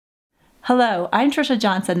Hello, I'm Trisha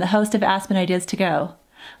Johnson, the host of Aspen Ideas to Go.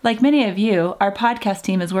 Like many of you, our podcast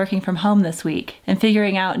team is working from home this week and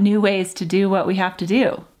figuring out new ways to do what we have to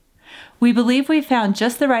do. We believe we've found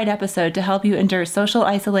just the right episode to help you endure social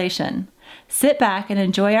isolation. Sit back and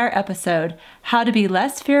enjoy our episode, How to Be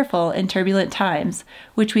Less Fearful in Turbulent Times,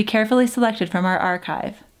 which we carefully selected from our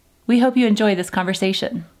archive. We hope you enjoy this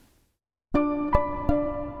conversation.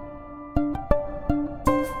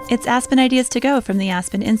 It's Aspen Ideas to Go from the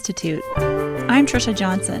Aspen Institute. I'm Trisha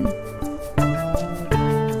Johnson.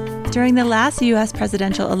 During the last U.S.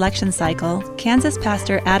 presidential election cycle, Kansas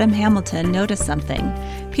pastor Adam Hamilton noticed something.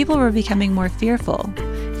 People were becoming more fearful.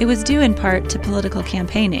 It was due in part to political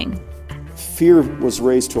campaigning. Fear was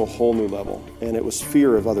raised to a whole new level, and it was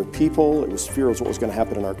fear of other people. It was fear of what was going to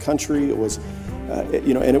happen in our country. It was, and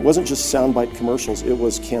it wasn't just soundbite commercials. It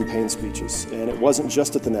was campaign speeches, and it wasn't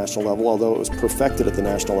just at the national level, although it was perfected at the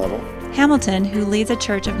national level. Hamilton, who leads a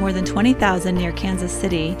church of more than 20,000 near Kansas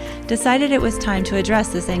City, decided it was time to address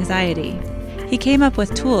this anxiety. He came up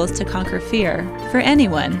with tools to conquer fear for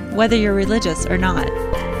anyone, whether you're religious or not.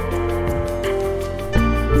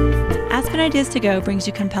 Aspen Ideas to Go brings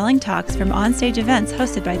you compelling talks from onstage events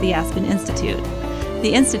hosted by the Aspen Institute.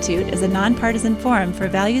 The Institute is a nonpartisan forum for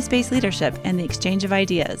values-based leadership and the exchange of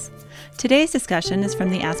ideas. Today's discussion is from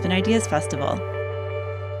the Aspen Ideas Festival.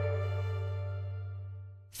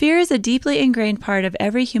 Fear is a deeply ingrained part of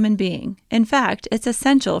every human being. In fact, it's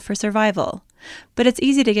essential for survival. But it's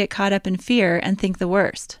easy to get caught up in fear and think the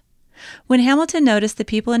worst. When Hamilton noticed the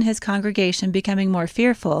people in his congregation becoming more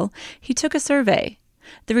fearful, he took a survey.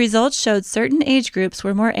 The results showed certain age groups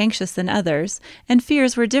were more anxious than others, and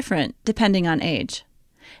fears were different depending on age.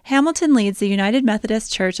 Hamilton leads the United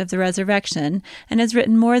Methodist Church of the Resurrection and has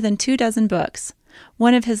written more than 24 books.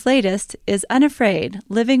 One of his latest is Unafraid,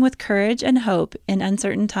 Living with Courage and Hope in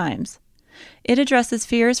Uncertain Times. It addresses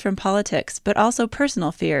fears from politics, but also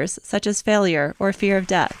personal fears, such as failure or fear of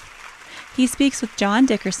death. He speaks with John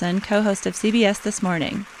Dickerson, co-host of CBS This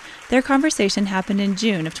Morning. Their conversation happened in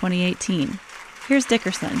June of 2018. Here's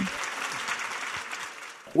Dickerson.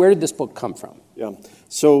 Where did this book come from? Yeah.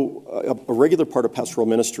 So a regular part of pastoral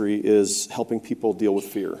ministry is helping people deal with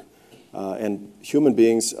fear. And human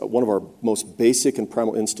beings, one of our most basic and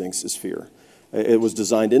primal instincts is fear. It was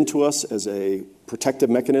designed into us as a protective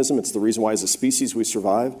mechanism. It's the reason why as a species we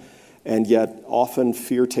survive. And yet often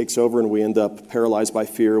fear takes over and we end up paralyzed by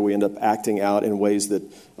fear. We end up acting out in ways that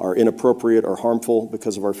are inappropriate or harmful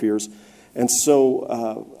because of our fears. And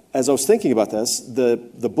so as I was thinking about this,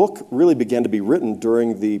 the book really began to be written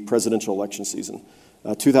during the presidential election season.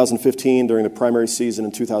 2015, during the primary season,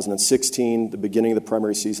 in 2016, the beginning of the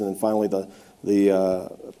primary season, and finally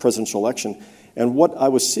the presidential election. And what I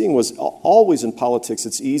was seeing was always in politics,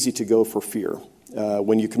 it's easy to go for fear.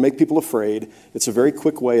 When you can make people afraid, it's a very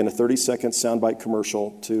quick way in a 30-second soundbite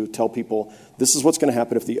commercial to tell people this is what's going to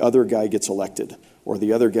happen if the other guy gets elected or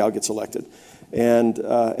the other gal gets elected.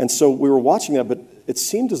 And so we were watching that, but it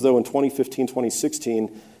seemed as though in 2015,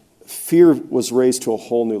 2016, fear was raised to a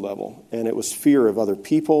whole new level. And it was fear of other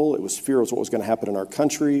people. It was fear of what was going to happen in our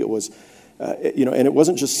country. It was, and it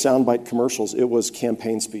wasn't just soundbite commercials. It was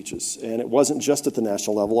campaign speeches. And it wasn't just at the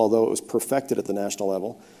national level, although it was perfected at the national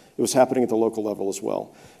level. It was happening at the local level as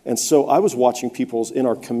well. And so I was watching in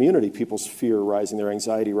our community, people's fear rising, their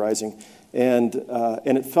anxiety rising. And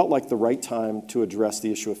it felt like the right time to address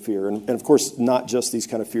the issue of fear. And of course, not just these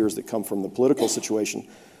kind of fears that come from the political situation,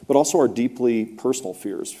 but also our deeply personal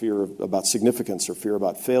fears, fear about significance or fear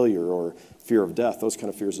about failure or fear of death, those kind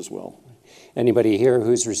of fears as well. Anybody here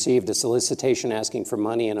who's received a solicitation asking for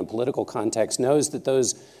money in a political context knows that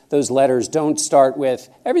those letters don't start with,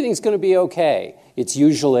 everything's going to be okay. It's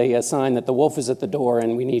usually a sign that the wolf is at the door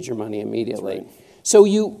and we need your money immediately. That's right. So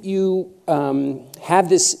you have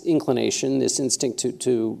this inclination, this instinct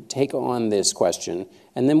to take on this question,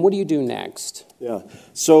 and then what do you do next? Yeah,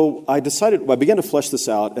 so I began to flesh this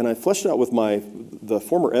out, and I fleshed it out with the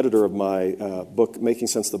former editor of my book, Making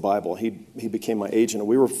Sense of the Bible. He became my agent, and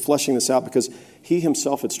we were fleshing this out because he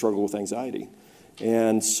himself had struggled with anxiety.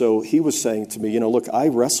 And so he was saying to me, look, I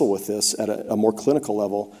wrestle with this at a more clinical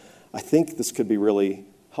level. I think this could be really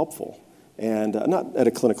helpful. And not at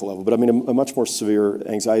a clinical level, but I mean a much more severe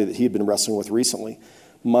anxiety that he had been wrestling with recently.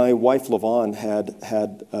 My wife, LaVon,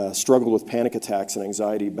 had struggled with panic attacks and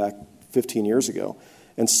anxiety back 15 years ago.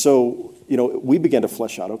 And so, we began to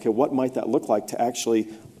flesh out, okay, what might that look like to actually,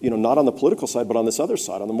 not on the political side, but on this other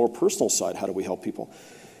side, on the more personal side, how do we help people?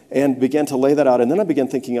 And began to lay that out. And then I began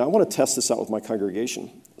thinking, I want to test this out with my congregation.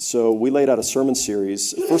 So we laid out a sermon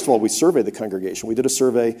series. First of all, we surveyed the congregation. We did a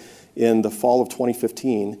survey in the fall of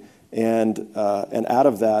 2015. And out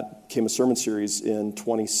of that came a sermon series in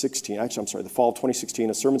 2016. Actually, I'm sorry, the fall of 2016,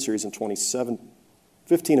 a sermon series in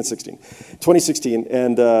 2015 and 16. 2016.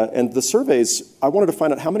 And the surveys, I wanted to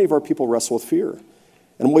find out how many of our people wrestle with fear.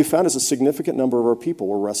 And what we found is a significant number of our people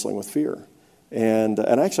were wrestling with fear. And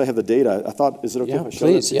I actually have the data. I thought, is it okay if I show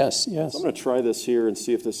please, this? yes. So I'm going to try this here and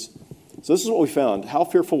see if this... So this is what we found. How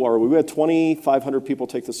fearful are we? We had 2,500 people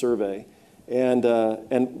take the survey. And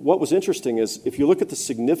what was interesting is if you look at the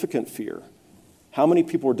significant fear, how many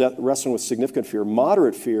people were wrestling with significant fear?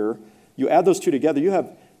 Moderate fear, you add those two together, you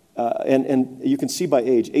have, and you can see by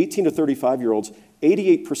age, 18 to 35-year-olds,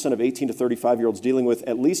 88% of 18 to 35-year-olds dealing with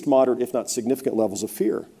at least moderate, if not significant levels of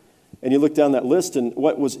fear. And you look down that list, and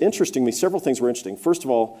what was interesting to me, several things were interesting. First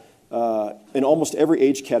of all, in almost every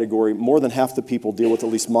age category, more than half the people deal with at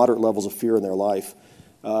least moderate levels of fear in their life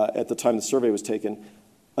at the time the survey was taken.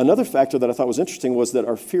 Another factor that I thought was interesting was that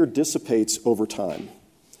our fear dissipates over time.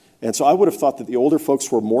 And so I would have thought that the older folks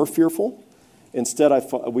were more fearful. Instead,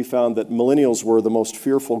 we found that millennials were the most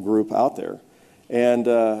fearful group out there. And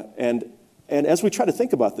as we try to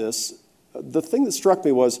think about this, the thing that struck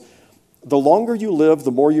me was the longer you live,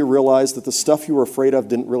 the more you realize that the stuff you were afraid of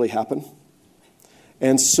didn't really happen.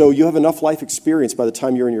 And so you have enough life experience by the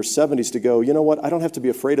time you're in your 70s to go, you know what, I don't have to be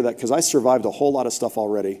afraid of that because I survived a whole lot of stuff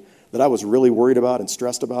already that I was really worried about and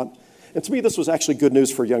stressed about. And to me, this was actually good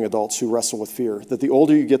news for young adults who wrestle with fear, that the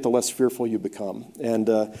older you get, the less fearful you become. And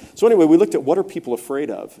so anyway, we looked at what are people afraid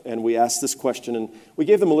of, and we asked this question, and we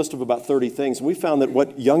gave them a list of about 30 things, and we found that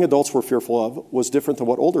what young adults were fearful of was different than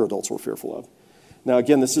what older adults were fearful of. Now,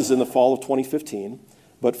 again, this is in the fall of 2015,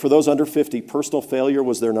 but for those under 50, personal failure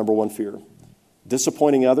was their number one fear.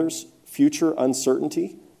 Disappointing others, future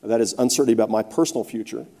uncertainty, that is uncertainty about my personal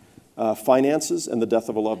future, finances, and the death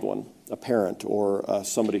of a loved one, a parent or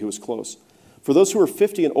somebody who was close. For those who are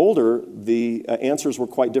 50 and older, the answers were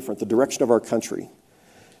quite different, the direction of our country.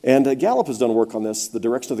 And Gallup has done work on this, the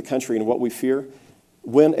direction of the country and what we fear.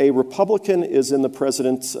 When a Republican is in the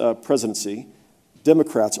presidency,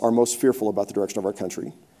 Democrats are most fearful about the direction of our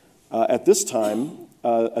country. At this time,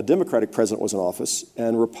 a Democratic president was in office,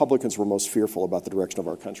 and Republicans were most fearful about the direction of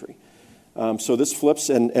our country. So this flips,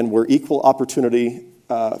 and we're equal opportunity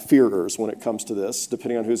fearers when it comes to this,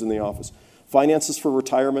 depending on who's in the office. Finances for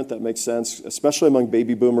retirement, that makes sense, especially among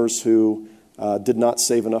baby boomers who did not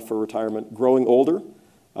save enough for retirement. Growing older,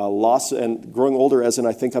 growing older as in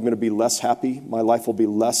I think I'm going to be less happy. My life will be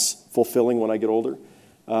less fulfilling when I get older.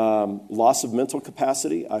 Loss of mental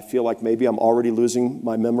capacity. I feel like maybe I'm already losing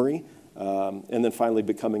my memory. And then finally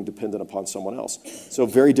becoming dependent upon someone else. So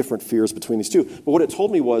very different fears between these two. But what it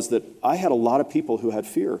told me was that I had a lot of people who had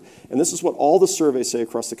fear. And this is what all the surveys say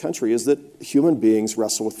across the country, is that human beings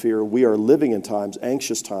wrestle with fear. We are living in times,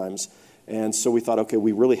 anxious times. And so we thought, okay,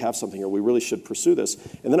 we really have something here. We really should pursue this.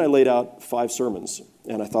 And then I laid out 5 sermons.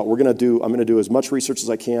 And I thought, I'm going to do as much research as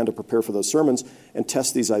I can to prepare for those sermons and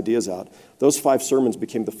test these ideas out. Those 5 sermons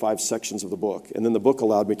became the 5 sections of the book. And then the book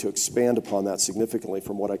allowed me to expand upon that significantly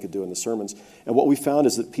from what I could do in the sermons. And what we found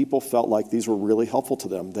is that people felt like these were really helpful to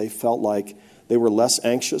them. They felt like they were less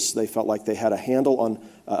anxious. They felt like they had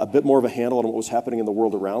a bit more of a handle on what was happening in the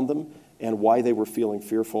world around them and why they were feeling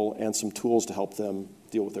fearful, and some tools to help them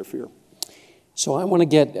deal with their fear. So I want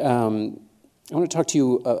to talk to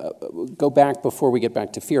you, go back before we get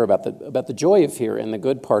back to fear, about the joy of fear and the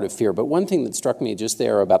good part of fear. But one thing that struck me just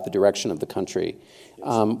there about the direction of the country,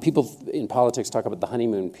 people in politics talk about the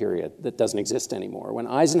honeymoon period that doesn't exist anymore. When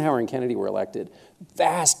Eisenhower and Kennedy were elected,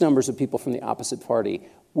 vast numbers of people from the opposite party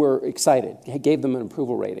were excited, gave them an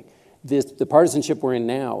approval rating. The partisanship we're in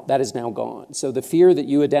now, that is now gone. So the fear that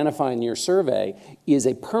you identify in your survey is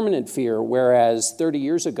a permanent fear, whereas 30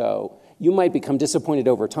 years ago, you might become disappointed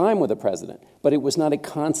over time with a president, but it was not a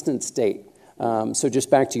constant state. So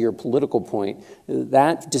just back to your political point,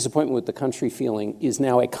 that disappointment with the country feeling is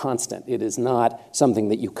now a constant. It is not something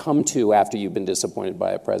that you come to after you've been disappointed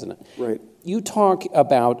by a president. Right. You talk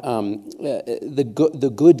about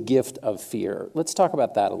the good gift of fear. Let's talk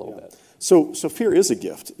about that a little bit. So fear is a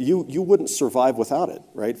gift. You wouldn't survive without it,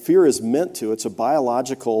 right? Fear is meant to. It's a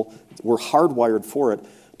biological, we're hardwired for it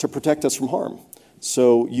to protect us from harm.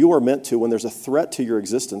 So you are meant to, when there's a threat to your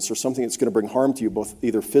existence or something that's going to bring harm to you, both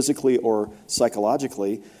either physically or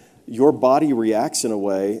psychologically, your body reacts in a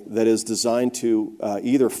way that is designed to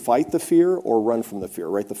either fight the fear or run from the fear,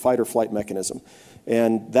 right? The fight or flight mechanism.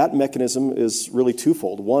 And that mechanism is really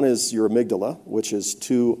twofold. One is your amygdala, which is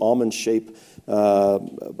 2 almond-shaped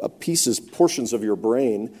portions of your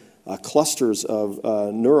brain, clusters of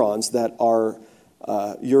neurons that are,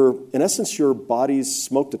 in essence, your body's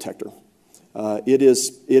smoke detector. It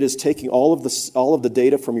is taking all of the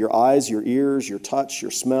data from your eyes, your ears, your touch,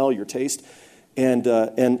 your smell, your taste, and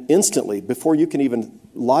instantly, before you can even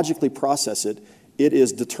logically process it, it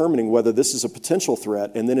is determining whether this is a potential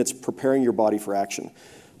threat, and then it's preparing your body for action.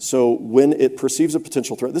 So when it perceives a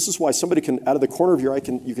potential threat, this is why somebody can, out of the corner of your eye,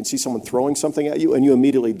 you can see someone throwing something at you, and you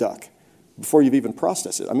immediately duck before you've even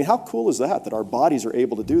processed it. I mean, how cool is that our bodies are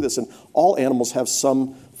able to do this? And all animals have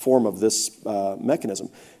some form of this mechanism.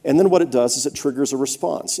 And then what it does is it triggers a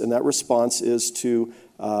response. And that response is to,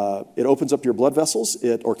 it opens up your blood vessels,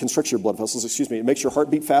 or constricts your blood vessels, It makes your heart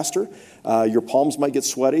beat faster. Your palms might get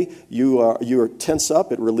sweaty. You are tense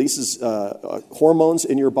up. It releases hormones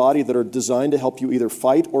in your body that are designed to help you either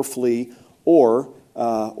fight or flee or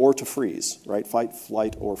to freeze, right? Fight,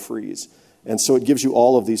 flight, or freeze. And so it gives you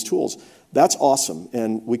all of these tools. That's awesome,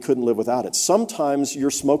 and we couldn't live without it. Sometimes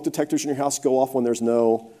your smoke detectors in your house go off when there's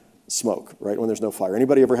no smoke, right? When there's no fire.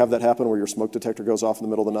 Anybody ever have that happen where your smoke detector goes off in the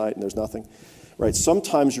middle of the night and there's nothing? Right.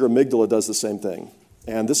 Sometimes your amygdala does the same thing.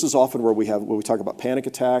 And this is often where we talk about panic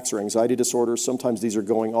attacks or anxiety disorders. Sometimes these are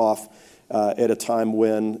going off at a time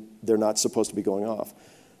when they're not supposed to be going off.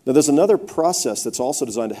 Now, there's another process that's also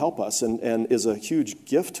designed to help us and is a huge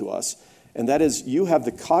gift to us, and that is you have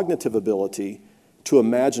the cognitive ability to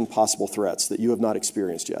imagine possible threats that you have not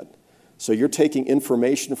experienced yet. So you're taking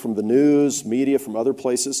information from the news, media, from other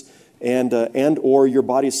places, and or your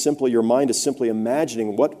mind is simply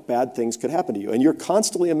imagining what bad things could happen to you. And you're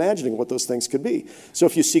constantly imagining what those things could be. So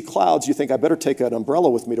if you see clouds, you think, I better take an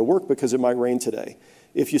umbrella with me to work because it might rain today.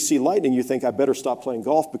 If you see lightning, you think, I better stop playing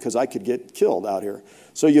golf because I could get killed out here.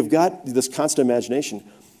 So you've got this constant imagination.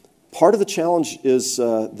 Part of the challenge is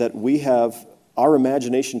that our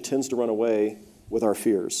imagination tends to run away with our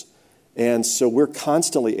fears. And so we're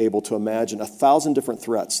constantly able to imagine 1,000 different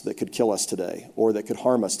threats that could kill us today, or that could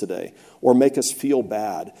harm us today, or make us feel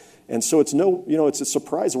bad. And so it's a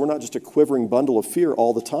surprise that we're not just a quivering bundle of fear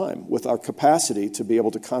all the time, with our capacity to be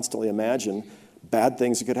able to constantly imagine bad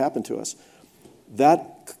things that could happen to us.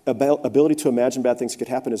 That ability to imagine bad things that could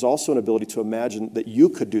happen is also an ability to imagine that you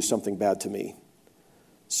could do something bad to me.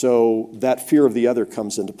 So that fear of the other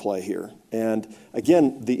comes into play here. And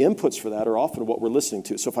again, the inputs for that are often what we're listening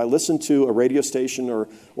to. So if I listen to a radio station or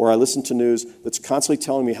I listen to news that's constantly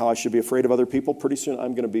telling me how I should be afraid of other people, pretty soon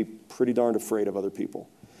I'm going to be pretty darned afraid of other people.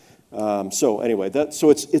 So anyway,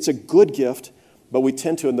 it's a good gift, but we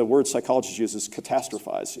tend to, and the word psychologists use is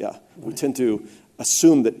catastrophize. Yeah, we tend to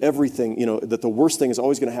assume that everything, that the worst thing is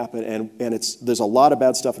always going to happen, and there's a lot of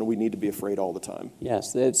bad stuff, and we need to be afraid all the time.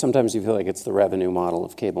 Yes, sometimes you feel like it's the revenue model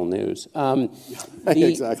of cable news.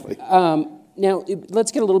 Exactly. Now,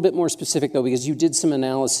 let's get a little bit more specific, though, because you did some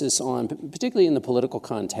analysis on, particularly in the political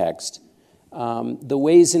context, the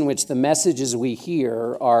ways in which the messages we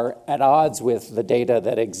hear are at odds with the data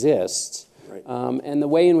that exists, right. And the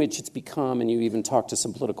way in which it's become, and you even talked to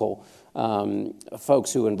some political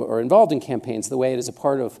folks who are involved in campaigns, the way it is a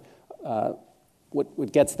part of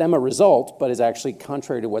what gets them a result, but is actually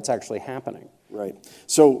contrary to what's actually happening. Right.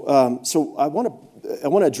 So I want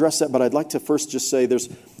to address that, but I'd like to first just say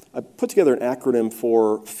I put together an acronym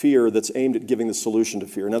for fear that's aimed at giving the solution to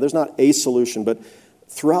fear. Now, there's not a solution, but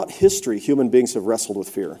throughout history, human beings have wrestled with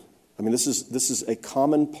fear. I mean, this is a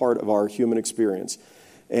common part of our human experience.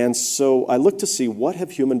 And so I looked to see what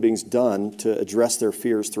have human beings done to address their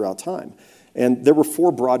fears throughout time. And there were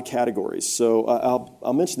 4 broad categories. So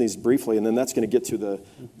I'll mention these briefly, and then that's going to get to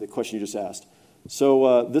the question you just asked.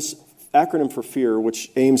 So this acronym for fear,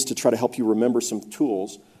 which aims to try to help you remember some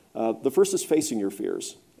tools, the first is facing your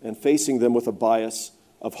fears, and facing them with a bias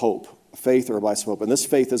of hope, faith or a bias of hope. And this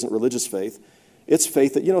faith isn't religious faith. It's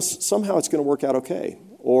faith that, somehow it's going to work out okay,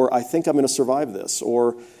 or I think I'm going to survive this,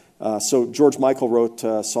 or so George Michael wrote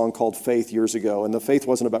a song called Faith years ago, and the faith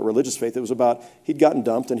wasn't about religious faith. It was about he'd gotten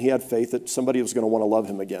dumped, and he had faith that somebody was going to want to love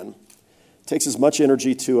him again. It takes as much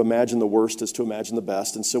energy to imagine the worst as to imagine the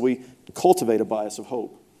best, and so we cultivate a bias of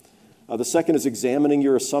hope. The second is examining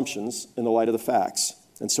your assumptions in the light of the facts.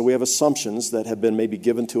 And so we have assumptions that have been maybe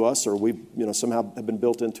given to us, or we somehow have been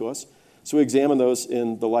built into us. So we examine those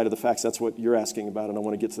in the light of the facts. That's what you're asking about, and I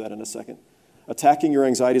want to get to that in a second. Attacking your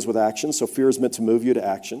anxieties with action. So fear is meant to move you to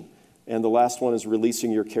action. And the last one is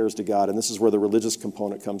releasing your cares to God. And this is where the religious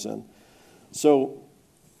component comes in. So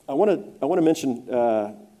I want to mention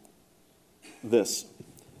this.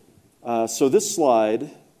 So this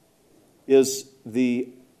slide is the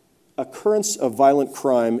occurrence of violent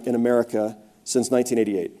crime in America since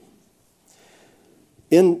 1988.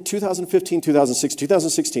 In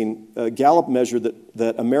 2016, Gallup measured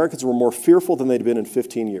that Americans were more fearful than they'd been in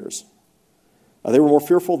 15 years. They were more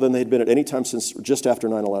fearful than they'd been at any time since just after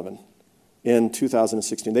 9/11. in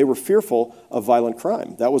 2016. They were fearful of violent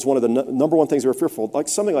crime. That was one of the number one things they were fearful of.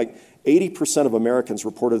 Something like 80% of Americans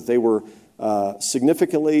reported that they were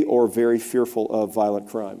significantly or very fearful of violent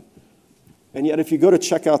crime. And yet, if you go to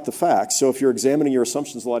check out the facts, so if you're examining your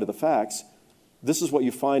assumptions in light of the facts, this is what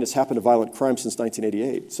you find has happened to violent crime since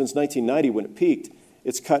 1988. Since 1990, when it peaked,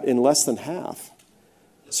 it's cut in less than half.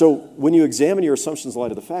 So when you examine your assumptions in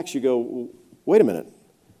light of the facts, you go, wait a minute,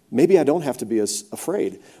 maybe I don't have to be as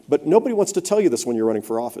afraid. But nobody wants to tell you this when you're running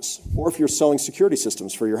for office, or if you're selling security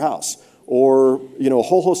systems for your house, or a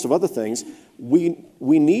whole host of other things. We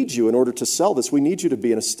need you in order to sell this. We need you to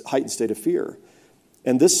be in a heightened state of fear.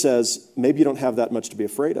 And this says, maybe you don't have that much to be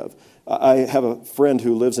afraid of. I have a friend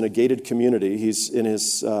who lives in a gated community. He's in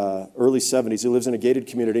his early 70s. He lives in a gated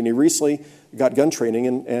community, and he recently got gun training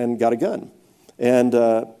and got a gun. And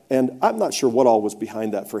I'm not sure what all was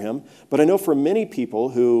behind that for him, but I know for many people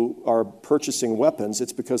who are purchasing weapons,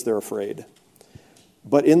 it's because they're afraid.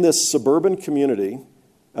 But in this suburban community,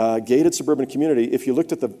 gated suburban community, if you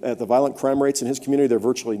looked at the violent crime rates in his community, they're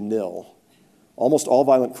virtually nil. Almost all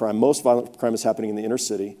violent crime, most violent crime is happening in the inner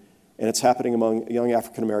city, and it's happening among young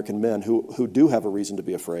African-American men who do have a reason to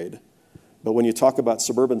be afraid. But when you talk about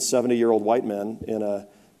suburban 70-year-old white men in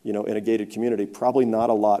a gated community, probably not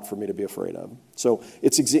a lot for me to be afraid of. So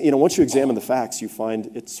it's once you examine the facts, you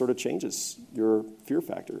find it sort of changes your fear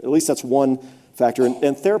factor. At least that's one factor.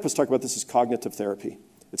 And therapists talk about this as cognitive therapy.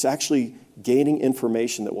 It's actually gaining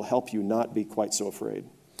information that will help you not be quite so afraid.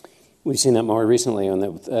 We've seen that more recently on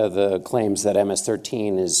the claims that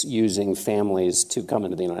MS-13 is using families to come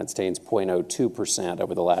into the United States. 0.02%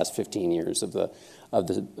 over the last 15 years have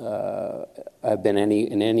been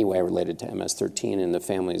in any way related to MS-13 in the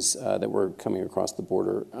families that were coming across the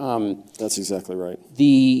border. That's exactly right.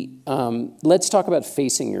 Let's talk about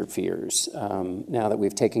facing your fears now that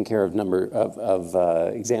we've taken care of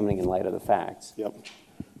examining in light of the facts. Yep.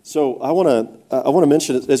 So I want to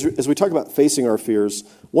mention, as we talk about facing our fears,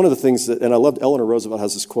 one of the things that, and I loved Eleanor Roosevelt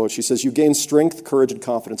has this quote, she says, "You gain strength, courage, and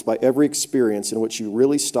confidence by every experience in which you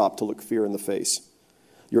really stop to look fear in the face.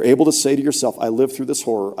 You're able to say to yourself, I lived through this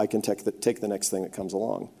horror, I can take the next thing that comes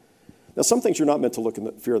along." Now, some things you're not meant to look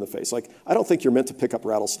fear in the face. Like, I don't think you're meant to pick up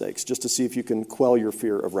rattlesnakes just to see if you can quell your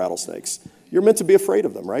fear of rattlesnakes. You're meant to be afraid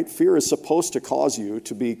of them, right? Fear is supposed to cause you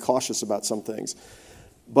to be cautious about some things.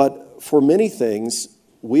 But for many things,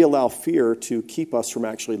 we allow fear to keep us from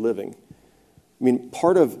actually living. I mean,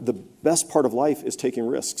 the best part of life is taking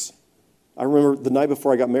risks. I remember the night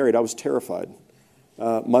before I got married, I was terrified.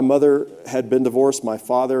 My mother had been divorced. My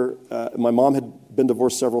mom had been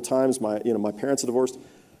divorced several times. My parents had divorced.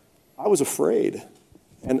 I was afraid,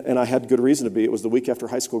 and I had good reason to be. It was the week after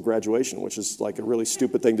high school graduation, which is like a really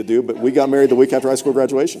stupid thing to do, but we got married the week after high school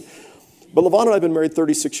graduation. But LaVon and I have been married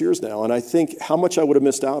 36 years now, and I think how much I would have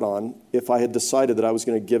missed out on if I had decided that I was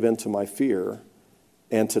going to give in to my fear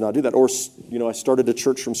and to not do that. Or, I started a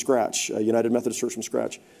church from scratch, a United Methodist Church from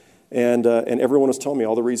scratch, and everyone was telling me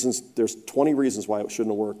all the reasons. There's 20 reasons why it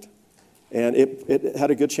shouldn't have worked, and it had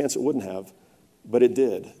a good chance it wouldn't have, but it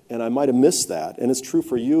did, and I might have missed that. And it's true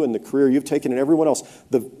for you and the career you've taken and everyone else.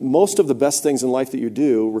 Most of the best things in life that you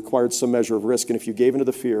do required some measure of risk, and if you gave into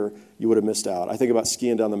the fear, you would have missed out. I think about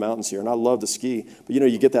skiing down the mountains here, and I love to ski, but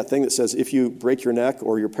you get that thing that says if you break your neck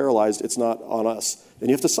or you're paralyzed, it's not on us. And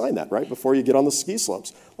you have to sign that, right, before you get on the ski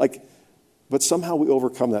slopes. But somehow we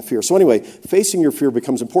overcome that fear. So anyway, facing your fear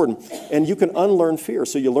becomes important. And you can unlearn fear.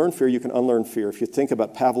 So you learn fear, you can unlearn fear. If you think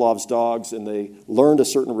about Pavlov's dogs and they learned a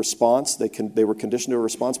certain response, they were conditioned to a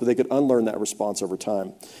response, but they could unlearn that response over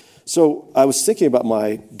time. So I was thinking about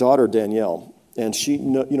my daughter, Danielle, and she,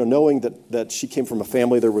 knowing that she came from a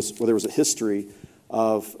family where there was a history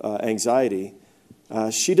of anxiety,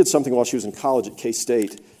 she did something while she was in college at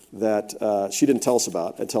K-State that she didn't tell us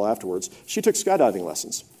about until afterwards. She took skydiving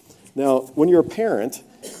lessons. Now, when you're a parent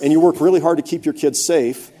and you work really hard to keep your kids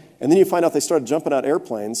safe, and then you find out they started jumping out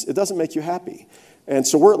airplanes, it doesn't make you happy. And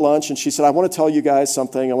so we're at lunch, and she said, I want to tell you guys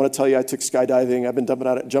something. I want to tell you I took skydiving. I've been jumping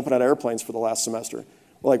out of airplanes for the last semester.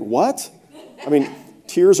 We're like, what? I mean,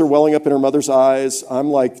 tears are welling up in her mother's eyes. I'm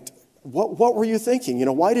like, what were you thinking?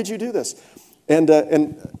 Why did you do this? And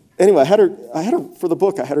anyway, I had her for the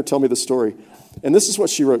book, I had her tell me the story. And this is what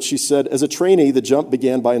she wrote. She said, as a trainee, the jump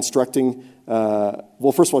began by instructing,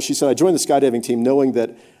 first of all, she said, I joined the skydiving team knowing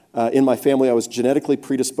that in my family I was genetically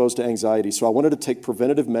predisposed to anxiety, so I wanted to take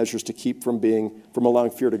preventative measures to keep from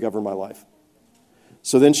allowing fear to govern my life.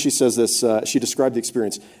 So then she says this, she described the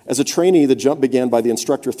experience. As a trainee, the jump began by the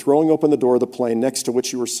instructor throwing open the door of the plane next to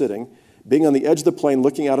which you were sitting. Being on the edge of the plane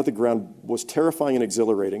looking out at the ground was terrifying and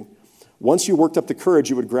exhilarating. Once you worked up the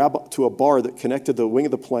courage, you would grab to a bar that connected the wing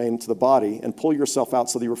of the plane to the body and pull yourself out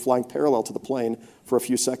so that you were flying parallel to the plane for a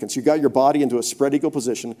few seconds. You got your body into a spread eagle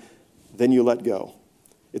position, then you let go.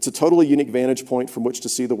 It's a totally unique vantage point from which to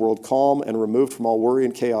see the world calm and removed from all worry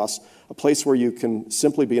and chaos, a place where you can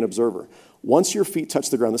simply be an observer. Once your feet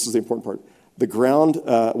touch the ground, this is the important part,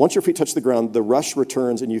 once your feet touch the ground, the rush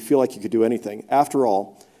returns and you feel like you could do anything. After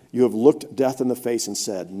all, you have looked death in the face and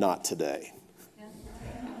said, not today.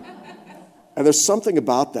 And there's something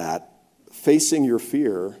about that, facing your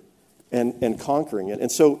fear and conquering it.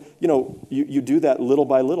 And so, you do that little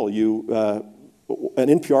by little. An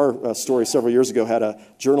NPR story several years ago had a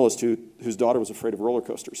journalist whose daughter was afraid of roller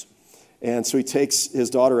coasters. And so he takes his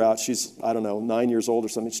daughter out. She's, 9 years old or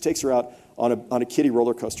something. She takes her out on a kiddie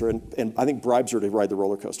roller coaster and I think bribes her to ride the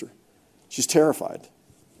roller coaster. She's terrified.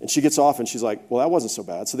 And she gets off and she's like, well, that wasn't so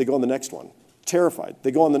bad. So they go on the next one. Terrified.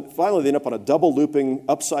 Finally they end up on a double looping,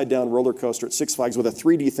 upside down roller coaster at Six Flags with a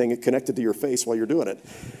 3D thing connected to your face while you're doing it.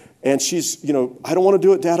 And she's, I don't want to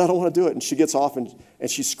do it, Dad, I don't want to do it. And she gets off and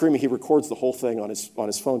she's screaming. He records the whole thing on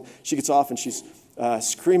his phone. She gets off and she's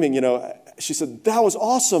screaming, she said, that was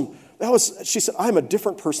awesome. She said, I'm a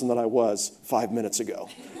different person than I was 5 minutes ago.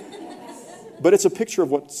 But it's a picture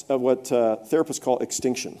of what therapists call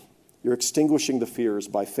extinction. You're extinguishing the fears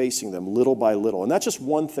by facing them little by little. And that's just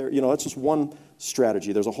that's just one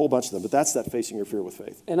strategy. There's a whole bunch of them, but that's that facing your fear with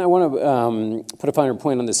faith. And I want to put a finer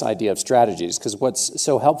point on this idea of strategies, because what's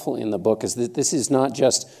so helpful in the book is that this is not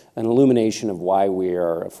just an illumination of why we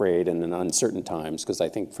are afraid in uncertain times, because I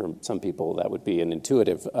think for some people that would be an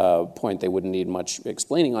intuitive point they wouldn't need much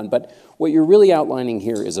explaining on. But what you're really outlining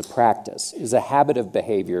here is a practice, is a habit of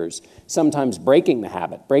behaviors, sometimes breaking the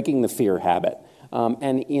habit, breaking the fear habit.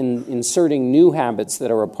 And in inserting new habits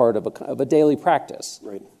that are a part of a daily practice.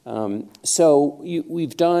 Right. So we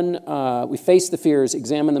faced the fears,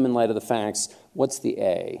 examined them in light of the facts. What's the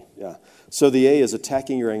A? Yeah. So the A is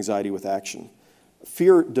attacking your anxiety with action.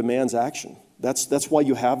 Fear demands action. That's why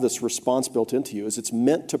you have this response built into you, is it's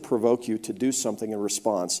meant to provoke you to do something in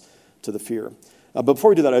response to the fear. But before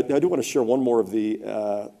we do that, I do want to share one more of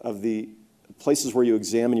the places where you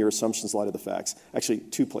examine your assumptions in light of the facts. Actually,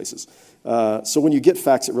 two places. So when you get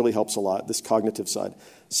facts, it really helps a lot, this cognitive side.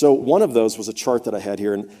 So one of those was a chart that I had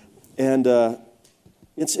here. And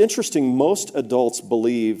it's interesting, most adults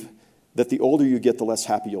believe that the older you get, the less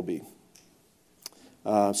happy you'll be.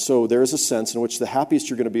 So there is a sense in which the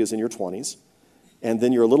happiest you're going to be is in your 20s, and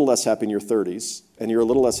then you're a little less happy in your 30s, and you're a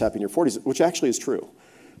little less happy in your 40s, which actually is true.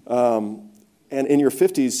 And in your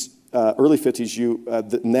 50s, early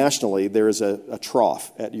 50s, nationally, there is a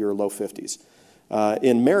trough at your low 50s.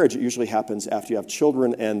 In marriage, it usually happens after you have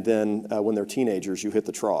children, and then when they're teenagers, you hit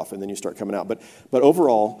the trough, and then you start coming out. But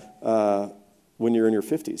overall, when you're in your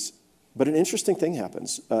 50s. But an interesting thing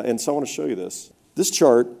happens, and so I want to show you this. This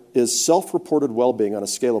chart is self-reported well-being on a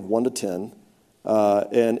scale of 1 to 10,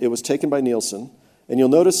 and it was taken by Nielsen. And you'll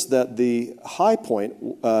notice that the high point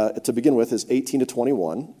to begin with is 18 to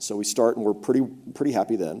 21, so we start and we're pretty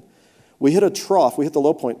happy then. We hit a trough, we hit the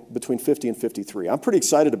low point between 50 and 53. I'm pretty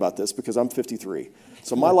excited about this because I'm 53.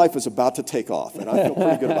 So my life is about to take off, and I feel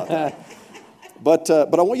pretty good about that. But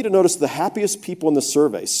I want you to notice the happiest people in the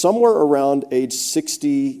survey. Somewhere around age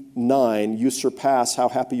 69, you surpass how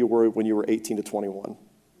happy you were when you were 18 to 21.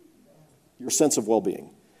 Your sense of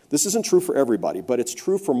well-being. This isn't true for everybody, but it's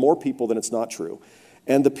true for more people than it's not true.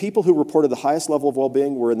 And the people who reported the highest level of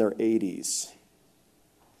well-being were in their 80s.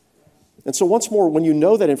 And so once more, when you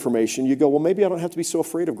know that information, you go, well, maybe I don't have to be so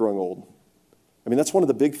afraid of growing old. I mean, that's one of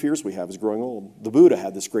the big fears we have is growing old. The Buddha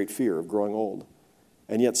had this great fear of growing old.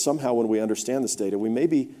 And yet somehow when we understand this data, we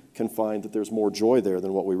maybe can find that there's more joy there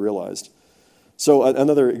than what we realized. So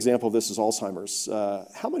another example of this is Alzheimer's.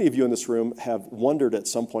 How many of you in this room have wondered at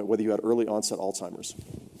some point whether you had early onset Alzheimer's?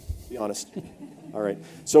 Be honest. All right.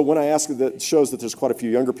 So when I ask, that shows that there's quite a few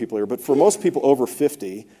younger people here. But for most people over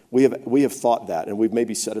 50, we have thought that, and we've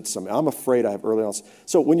maybe said it to some. I'm afraid I have early onset.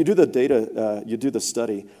 So when you do the data, you do the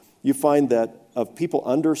study, you find that of people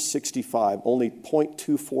under 65, only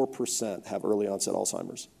 0.24% have early onset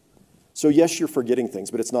Alzheimer's. So yes, you're forgetting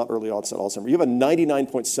things, but it's not early onset Alzheimer's. You have a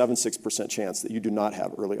 99.76% chance that you do not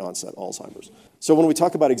have early onset Alzheimer's. So when we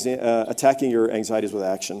talk about attacking your anxieties with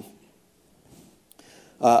action,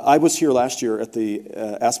 I was here last year at the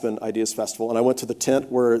Aspen Ideas Festival, and I went to the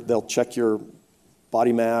tent where they'll check your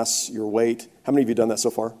body mass, your weight. How many of you have done that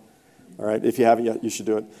so far? All right, if you haven't yet, you should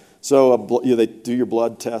do it. So they do your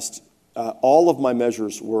blood test. All of my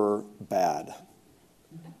measures were bad.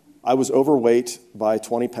 I was overweight by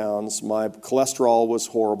 20 pounds. My cholesterol was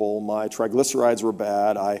horrible. My triglycerides were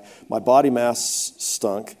bad. My body mass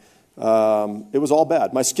stunk. It was all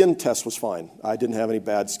bad. My skin test was fine. I didn't have any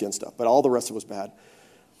bad skin stuff, but all the rest of it was bad.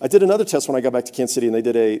 I did another test when I got back to Kansas City, and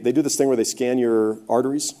they do this thing where they scan your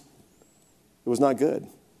arteries. It was not good.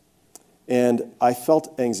 And I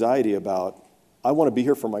felt anxiety about, I want to be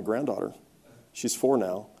here for my granddaughter. She's 4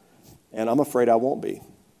 now, and I'm afraid I won't be.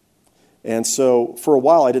 And so for a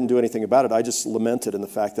while, I didn't do anything about it. I just lamented in the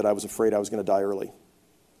fact that I was afraid I was going to die early.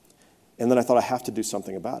 And then I thought I have to do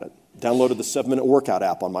something about it. Downloaded the 7-minute workout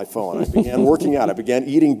app on my phone. I began working out. I began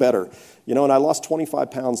eating better. And I lost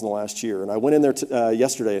 25 pounds in the last year. And I went in there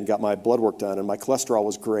yesterday and got my blood work done, and my cholesterol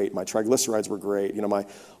was great. My triglycerides were great,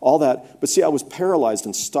 all that. But see, I was paralyzed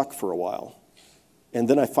and stuck for a while. And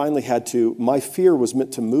then I finally my fear was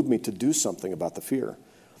meant to move me to do something about the fear.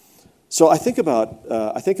 So I think about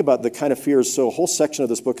the kind of fears. So a whole section of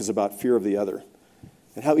this book is about fear of the other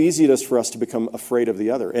and how easy it is for us to become afraid of the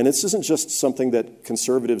other. And this isn't just something that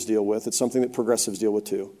conservatives deal with. It's something that progressives deal with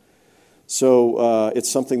too. So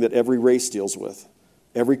it's something that every race deals with,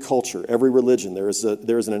 every culture, every religion. There is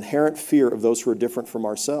an inherent fear of those who are different from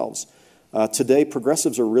ourselves. Today,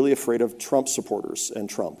 progressives are really afraid of Trump supporters and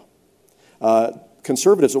Trump.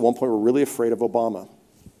 Conservatives at one point were really afraid of Obama.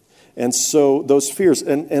 And so those fears,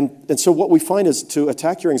 and so what we find is to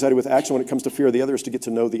attack your anxiety with action when it comes to fear of the other is to get to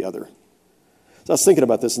know the other. So I was thinking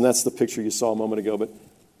about this, and that's the picture you saw a moment ago. But,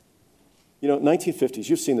 1950s,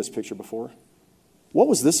 you've seen this picture before. What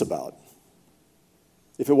was this about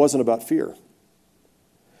if it wasn't about fear?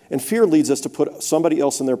 And fear leads us to put somebody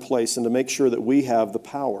else in their place and to make sure that we have the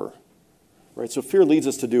power, right? So fear leads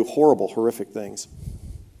us to do horrible, horrific things.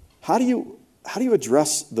 How do you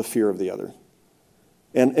address the fear of the other?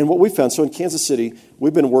 And what we found, so in Kansas City,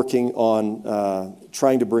 we've been working on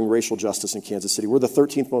trying to bring racial justice in Kansas City. We're the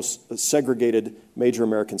 13th most segregated major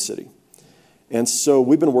American city. And so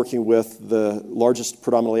we've been working with the largest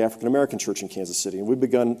predominantly African-American church in Kansas City, and we've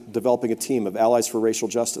begun developing a team of allies for racial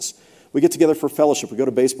justice. We get together for fellowship. We go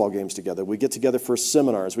to baseball games together. We get together for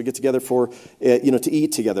seminars. We get together for, to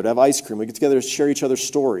eat together, to have ice cream. We get together to share each other's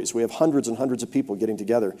stories. We have hundreds and hundreds of people getting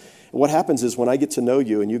together. And what happens is when I get to know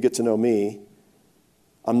you and you get to know me,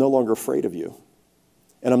 I'm no longer afraid of you.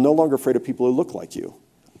 And I'm no longer afraid of people who look like you.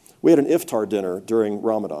 We had an iftar dinner during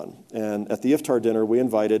Ramadan. And at the iftar dinner, we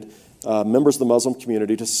invited members of the Muslim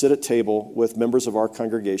community to sit at table with members of our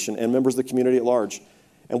congregation and members of the community at large.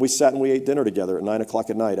 And we sat and we ate dinner together at 9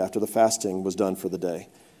 o'clock at night after the fasting was done for the day.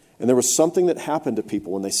 And there was something that happened to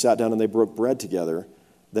people when they sat down and they broke bread together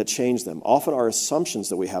that changed them. Often our assumptions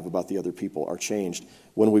that we have about the other people are changed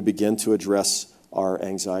when we begin to address our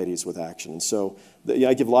anxieties with action. And so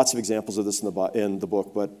I give lots of examples of this in the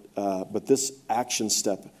book, but this action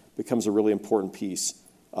step becomes a really important piece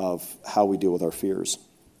of how we deal with our fears.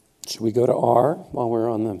 Should we go to R while we're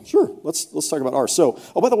on the... Sure. Let's talk about R. So,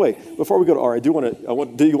 by the way, before we go to R, I do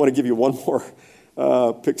want to give you one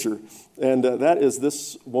more picture, and that is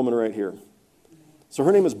this woman right here. So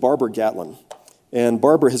her name is Barbara Gatlin, and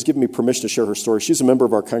Barbara has given me permission to share her story. She's a member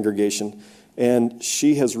of our congregation, and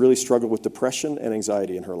she has really struggled with depression and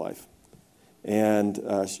anxiety in her life. And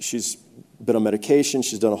she's been on medication.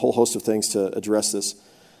 She's done a whole host of things to address this.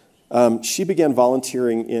 She began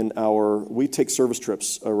volunteering we take service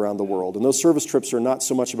trips around the world. And those service trips are not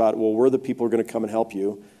so much about, we're the people who are going to come and help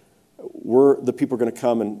you. We're the people who are going to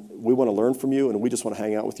come and we want to learn from you and we just want to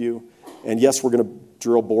hang out with you. And yes, we're going to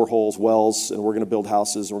drill boreholes, wells, and we're going to build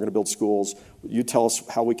houses, and we're going to build schools. You tell us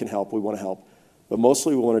how we can help. We want to help. But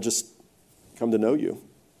mostly we want to just come to know you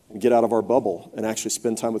and get out of our bubble and actually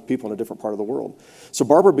spend time with people in a different part of the world. So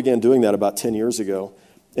Barbara began doing that about 10 years ago.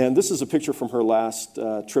 And this is a picture from her last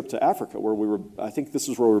trip to Africa, where I think this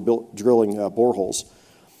is where we were drilling boreholes.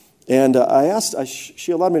 And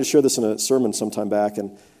she allowed me to share this in a sermon some time back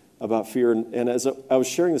about fear. And as I was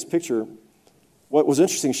sharing this picture, what was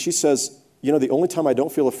interesting, she says, the only time I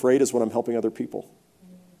don't feel afraid is when I'm helping other people.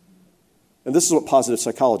 And this is what positive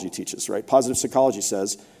psychology teaches, right? Positive psychology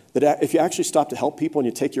says that if you actually stop to help people and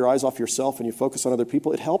you take your eyes off yourself and you focus on other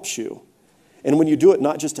people, it helps you. And when you do it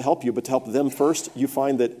not just to help you, but to help them first, you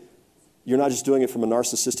find that you're not just doing it from a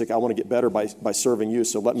narcissistic, I want to get better by serving you,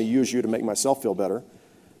 so let me use you to make myself feel better.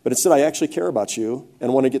 But instead, I actually care about you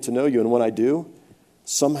and want to get to know you. And when I do,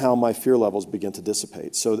 somehow my fear levels begin to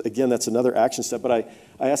dissipate. So again, that's another action step. But I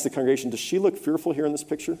asked the congregation, does she look fearful here in this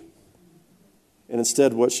picture? And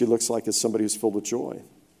instead, what she looks like is somebody who's filled with joy,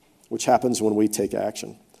 which happens when we take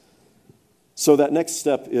action. So that next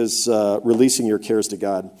step is releasing your cares to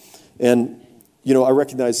God. And I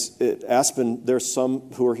recognize at Aspen, there's some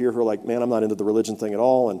who are here who are like, man, I'm not into the religion thing at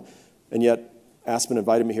all. And yet Aspen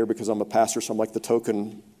invited me here because I'm a pastor, so I'm like the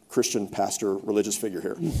token Christian pastor religious figure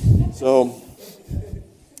here. So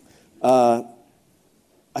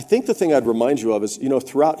I think the thing I'd remind you of is,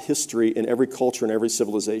 throughout history, in every culture and every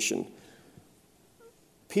civilization,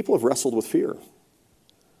 people have wrestled with fear.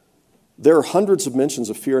 There are hundreds of mentions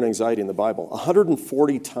of fear and anxiety in the Bible.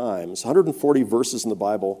 140 times, 140 verses in the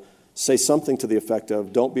Bible say something to the effect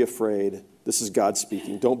of, don't be afraid, this is God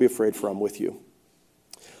speaking, don't be afraid for I'm with you.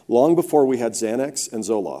 Long before we had Xanax and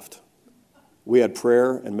Zoloft, we had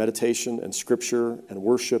prayer and meditation and scripture and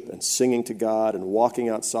worship and singing to God and walking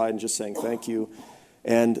outside and just saying thank you.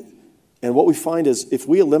 And what we find is if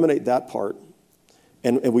we eliminate that part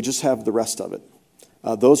and we just have the rest of it,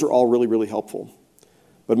 those are all really, really helpful.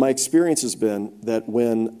 But my experience has been that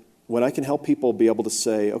when I can help people be able to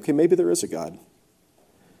say, okay, maybe there is a God.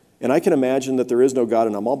 And I can imagine that there is no God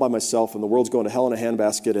and I'm all by myself and the world's going to hell in a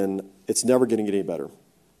handbasket and it's never going to get any better.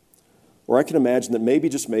 Or I can imagine that maybe,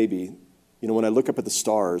 just maybe, when I look up at the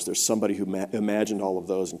stars, there's somebody who imagined all of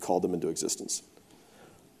those and called them into existence.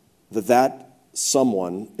 That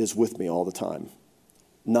someone is with me all the time,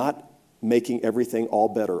 not making everything all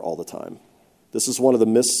better all the time. This is one of the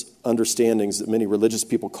misunderstandings that many religious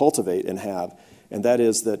people cultivate and have, and that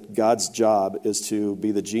is that God's job is to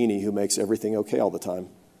be the genie who makes everything okay all the time.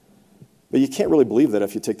 But you can't really believe that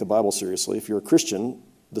if you take the Bible seriously. If you're a Christian,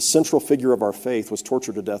 the central figure of our faith was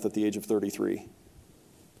tortured to death at the age of 33.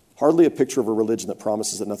 Hardly a picture of a religion that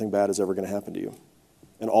promises that nothing bad is ever going to happen to you.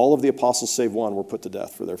 And all of the apostles, save one, were put to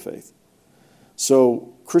death for their faith.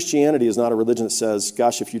 So Christianity is not a religion that says,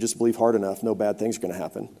 gosh, if you just believe hard enough, no bad things are going to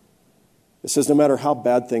happen. It says no matter how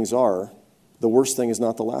bad things are, the worst thing is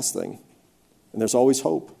not the last thing. And there's always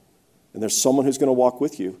hope. And there's someone who's going to walk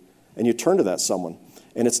with you. And you turn to that someone.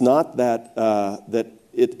 And it's not that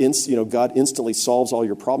God instantly solves all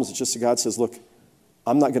your problems. It's just that God says, look,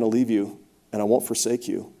 I'm not going to leave you and I won't forsake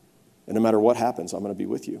you. And no matter what happens, I'm going to be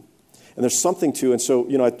with you. And there's something to, and so,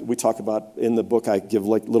 we talk about in the book, I give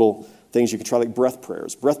like little things you can try, like breath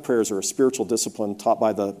prayers. Breath prayers are a spiritual discipline taught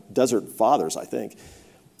by the Desert Fathers, I think,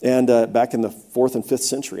 and back in the 4th and 5th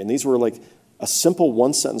century. And these were like a simple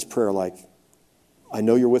one-sentence prayer like, I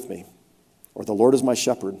know you're with me, or the Lord is my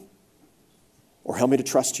shepherd, or help me to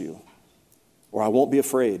trust you, or I won't be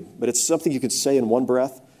afraid. But it's something you could say in one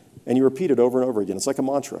breath, and you repeat it over and over again. It's like a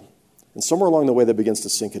mantra. And somewhere along the way, that begins to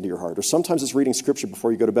sink into your heart. Or sometimes it's reading scripture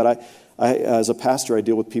before you go to bed. I as a pastor, I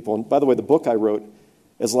deal with people. And by the way, the book I wrote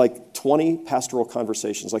is like 20 pastoral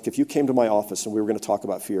conversations. Like if you came to my office and we were going to talk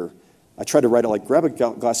about fear, I tried to write it like, grab a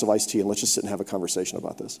glass of iced tea and let's just sit and have a conversation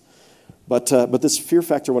about this. But this fear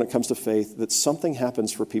factor when it comes to faith, that something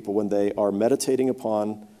happens for people when they are meditating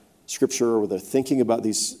upon scripture, or they're thinking about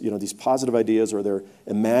these positive ideas, or they're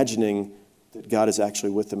imagining that God is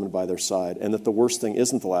actually with them and by their side, and that the worst thing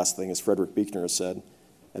isn't the last thing, as Frederick Buechner has said,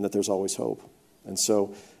 and that there's always hope. And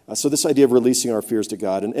so this idea of releasing our fears to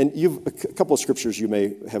God, and you've a couple of scriptures you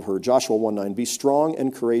may have heard. Joshua 1:9, be strong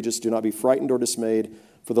and courageous, do not be frightened or dismayed,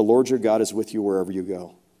 for the Lord your God is with you wherever you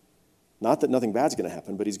go. Not that nothing bad's going to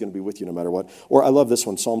happen, but he's going to be with you no matter what. Or I love this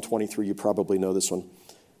one, Psalm 23, you probably know this one.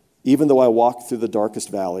 Even though I walk through the darkest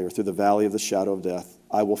valley, or through the valley of the shadow of death,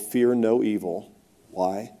 I will fear no evil.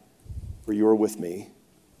 Why? For you are with me,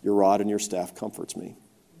 your rod and your staff comforts me.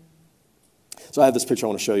 So I have this picture I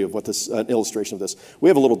want to show you of what this, an illustration of this. We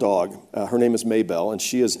have a little dog. Her name is Maybelle, and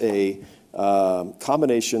she is a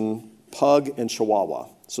combination pug and chihuahua.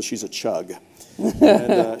 So she's a chug.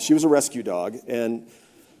 And she was a rescue dog. And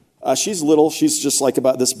she's little. She's just like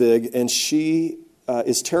about this big. And she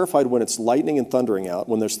is terrified when it's lightning and thundering out,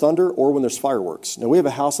 when there's thunder or when there's fireworks. Now, we have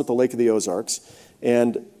a house at the Lake of the Ozarks,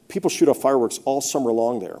 and people shoot off fireworks all summer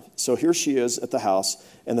long there. So here she is at the house,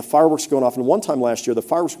 and the fireworks are going off. And one time last year, the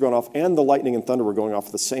fireworks were going off and the lightning and thunder were going off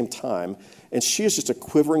at the same time. And she is just a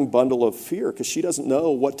quivering bundle of fear because she doesn't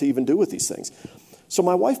know what to even do with these things. So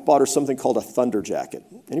my wife bought her something called a thunder jacket.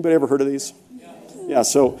 Anybody ever heard of these? Yeah,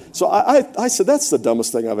 so I said, that's the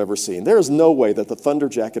dumbest thing I've ever seen. There is no way that the thunder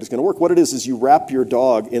jacket is going to work. What it is you wrap your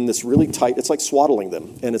dog in this really tight, it's like swaddling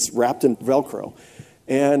them, and it's wrapped in Velcro.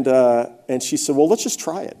 And she said, well, let's just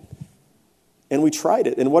try it. And we tried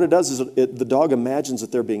it. And what it does is the dog imagines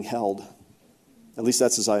that they're being held. At least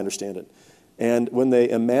that's as I understand it. And when they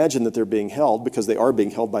imagine that they're being held, because they are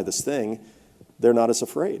being held by this thing, they're not as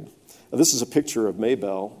afraid. Now, this is a picture of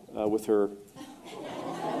Maybelle with her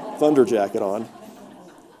thunder jacket on.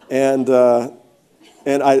 And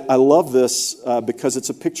I love this because it's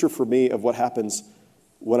a picture for me of what happens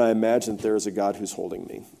when I imagine that there is a God who's holding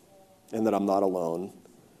me and that I'm not alone.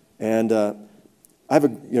 And I have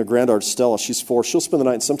a granddaughter, Stella. She's 4. She'll spend the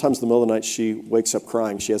night, and sometimes in the middle of the night she wakes up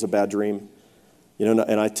crying. She has a bad dream.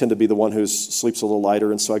 And I tend to be the one who sleeps a little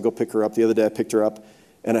lighter, and so I go pick her up. The other day I picked her up,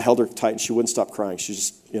 and I held her tight, and she wouldn't stop crying.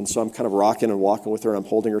 And so I'm kind of rocking and walking with her, and I'm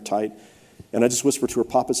holding her tight. And I just whispered to her,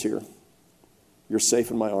 Papa's here. You're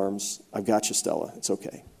safe in my arms. I've got you, Stella. It's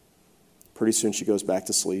okay. Pretty soon she goes back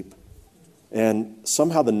to sleep. And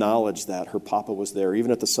somehow the knowledge that her Papa was there,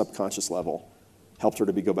 even at the subconscious level, helped her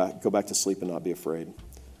to go back to sleep and not be afraid.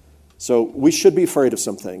 So we should be afraid of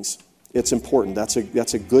some things. It's important. That's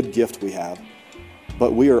a good gift we have.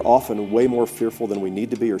 But we are often way more fearful than we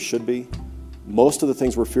need to be or should be. Most of the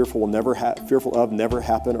things we're fearful of never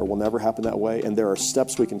happen or will never happen that way. And there are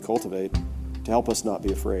steps we can cultivate to help us not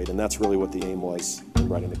be afraid. And that's really what the aim was in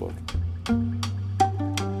writing the book.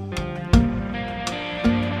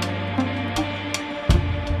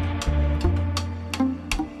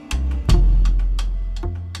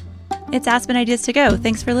 It's Aspen Ideas to Go.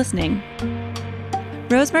 Thanks for listening.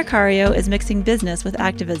 Rose Marcario is mixing business with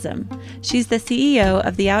activism. She's the CEO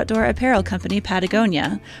of the outdoor apparel company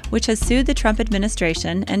Patagonia, which has sued the Trump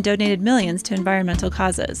administration and donated millions to environmental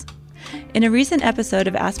causes. In a recent episode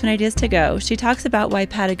of Aspen Ideas to Go, she talks about why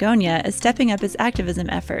Patagonia is stepping up its activism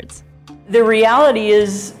efforts. The reality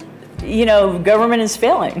is, government is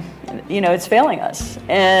failing. It's failing us.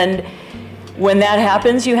 And when that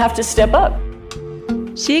happens, you have to step up.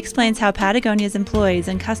 She explains how Patagonia's employees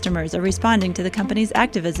and customers are responding to the company's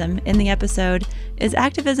activism in the episode, Is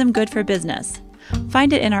Activism Good for Business?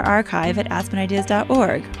 Find it in our archive at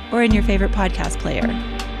aspenideas.org or in your favorite podcast player.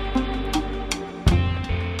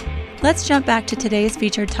 Let's jump back to today's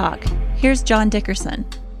featured talk. Here's John Dickerson.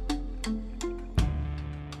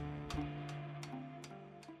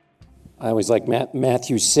 I always like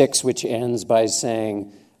Matthew 6, which ends by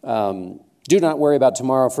saying, do not worry about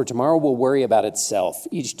tomorrow, for tomorrow will worry about itself.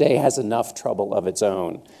 Each day has enough trouble of its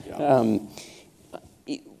own. Yeah.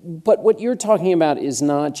 But what you're talking about is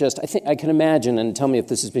not just, I can imagine, and tell me if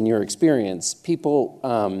this has been your experience, people,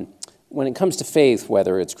 when it comes to faith,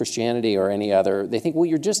 whether it's Christianity or any other, they think, well,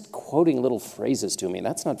 you're just quoting little phrases to me.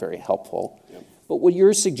 That's not very helpful. Yep. But what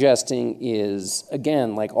you're suggesting is,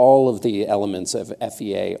 again, like all of the elements of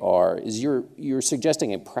FEA are, is you're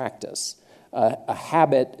suggesting a practice, a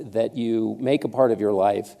habit that you make a part of your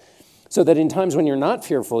life, so that in times when you're not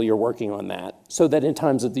fearful, you're working on that, so that in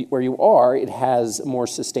times where you are, it has more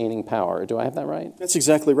sustaining power. Do I have that right? That's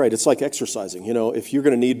exactly right. It's like exercising. If you're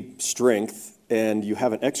going to need strength and you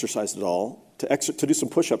haven't exercised at all, to do some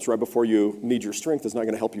push-ups right before you need your strength is not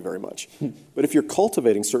going to help you very much. But if you're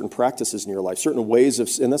cultivating certain practices in your life, certain ways of,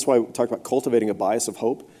 and that's why we talk about cultivating a bias of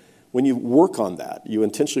hope, when you work on that, you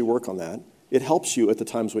intentionally work on that, it helps you at the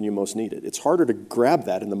times when you most need it. It's harder to grab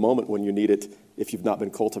that in the moment when you need it if you've not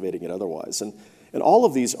been cultivating it otherwise. And all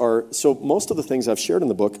of these are, so most of the things I've shared in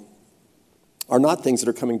the book are not things that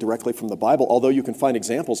are coming directly from the Bible, although you can find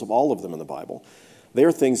examples of all of them in the Bible. They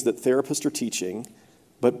are things that therapists are teaching,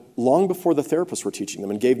 but long before the therapists were teaching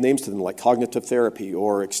them and gave names to them like cognitive therapy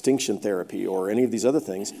or extinction therapy or any of these other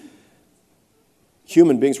things,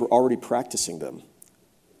 human beings were already practicing them.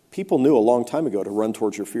 People knew a long time ago to run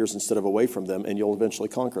towards your fears instead of away from them, and you'll eventually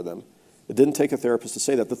conquer them. It didn't take a therapist to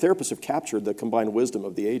say that. The therapists have captured the combined wisdom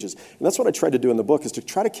of the ages. And that's what I tried to do in the book, is to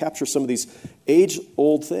try to capture some of these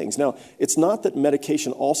age-old things. Now, it's not that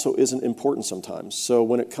medication also isn't important sometimes. So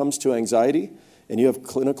when it comes to anxiety, and you have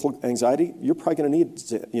clinical anxiety, you're probably going to need,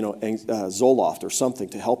 Zoloft or something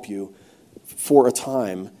to help you for a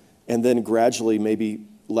time, and then gradually maybe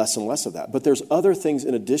less and less of that. But there's other things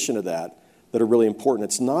in addition to that that are really important.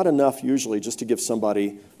 It's not enough usually just to give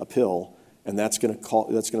somebody a pill, and that's going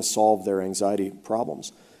to solve their anxiety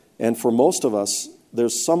problems. And for most of us,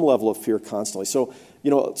 there's some level of fear constantly. So,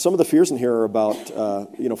 some of the fears in here are about,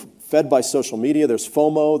 fed by social media. There's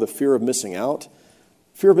FOMO, the fear of missing out.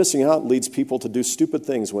 Fear of missing out leads people to do stupid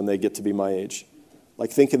things when they get to be my age.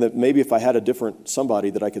 Like thinking that maybe if I had a different somebody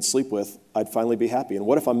that I could sleep with, I'd finally be happy. And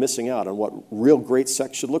what if I'm missing out on what real great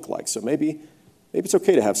sex should look like? So maybe it's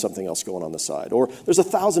okay to have something else going on the side. Or there's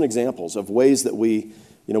 1,000 examples of ways that we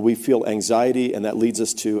feel anxiety, and that leads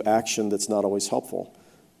us to action that's not always helpful.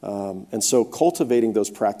 And so cultivating those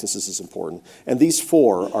practices is important. And these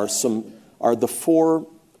four are the four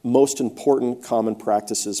most important common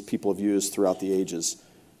practices people have used throughout the ages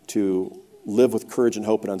to live with courage and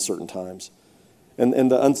hope in uncertain times. And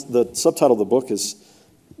the subtitle of the book is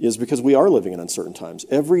because we are living in uncertain times.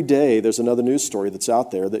 Every day there's another news story that's out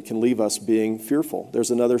there that can leave us being fearful. There's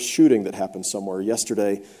another shooting that happened somewhere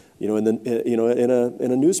yesterday, in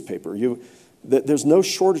a newspaper. There's no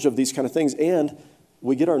shortage of these kind of things, and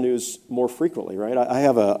we get our news more frequently, right?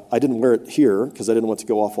 I didn't wear it here because I didn't want to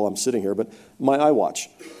go off while I'm sitting here, but my iWatch.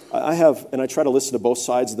 I try to listen to both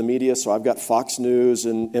sides of the media, so I've got Fox News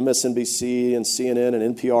and MSNBC and CNN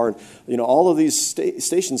and NPR and all of these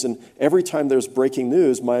stations, and every time there's breaking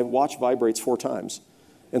news, my watch vibrates 4 times.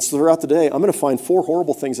 And so throughout the day, I'm going to find 4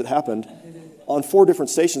 horrible things that happened on 4 different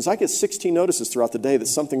stations, I get 16 notices throughout the day that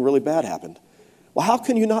something really bad happened. Well, how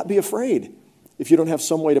can you not be afraid if you don't have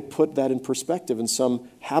some way to put that in perspective and some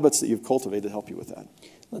habits that you've cultivated to help you with that?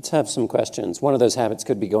 Let's have some questions. One of those habits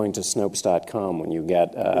could be going to Snopes.com when you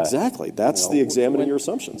get... exactly. That's the examining your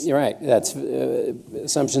assumptions. You're right. That's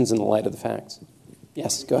assumptions in the light of the facts.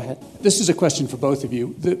 Yes, go ahead. This is a question for both of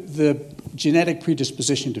you. The genetic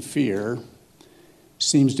predisposition to fear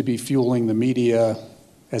seems to be fueling the media,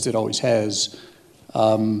 as it always has,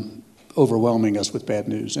 overwhelming us with bad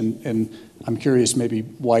news. And I'm curious maybe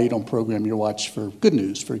why you don't program your watch for good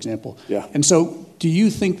news, for example. Yeah. And so do you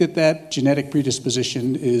think that genetic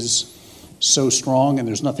predisposition is so strong and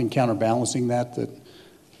there's nothing counterbalancing that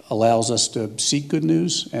allows us to seek good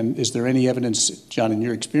news? And is there any evidence, John, in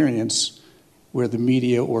your experience, where the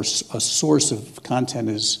media or a source of content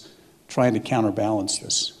is trying to counterbalance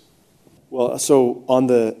this? Well, so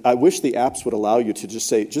I wish the apps would allow you to just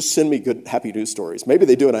say, just send me good, happy news stories. Maybe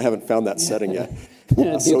they do, and I haven't found that setting yet.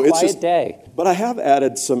 It's a quiet day. But I have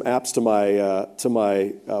added some apps to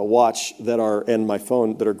my watch and my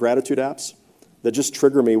phone that are gratitude apps that just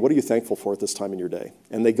trigger me. What are you thankful for at this time in your day?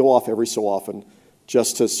 And they go off every so often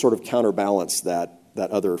just to sort of counterbalance that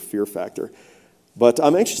other fear factor. But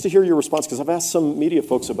I'm anxious to hear your response because I've asked some media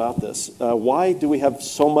folks about this. Why do we have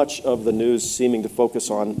so much of the news seeming to focus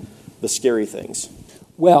on the scary things?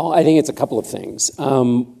 Well, I think it's a couple of things.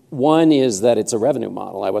 One is that it's a revenue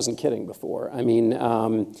model. I wasn't kidding before. I mean,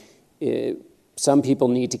 some people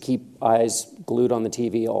need to keep eyes glued on the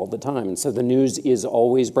TV all the time, and so the news is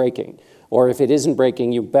always breaking. Or if it isn't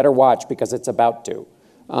breaking, you better watch because it's about to.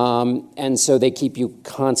 And so they keep you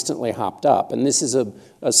constantly hopped up. And this is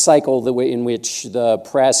a cycle in which the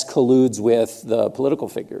press colludes with the political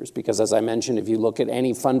figures, because as I mentioned, if you look at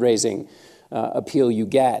any fundraising appeal you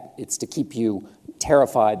get, it's to keep you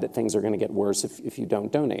terrified that things are going to get worse if you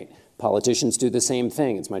don't donate. Politicians do the same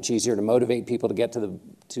thing. It's much easier to motivate people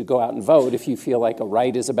to go out and vote if you feel like a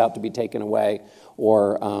right is about to be taken away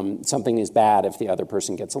or something is bad if the other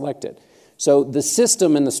person gets elected. So the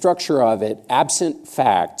system and the structure of it, absent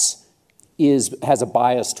facts, has a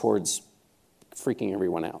bias towards freaking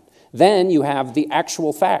everyone out. Then you have the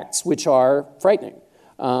actual facts, which are frightening.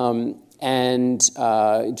 And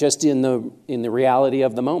just in the reality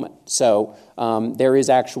of the moment. So there is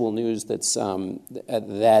actual news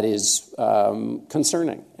that is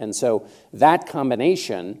concerning, and so that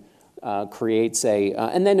combination creates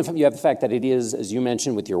and then if you have the fact that it is, as you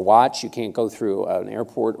mentioned, with your watch, you can't go through an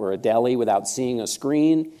airport or a deli without seeing a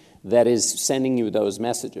screen that is sending you those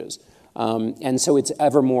messages. And so it's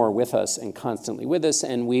ever more with us and constantly with us,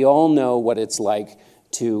 and we all know what it's like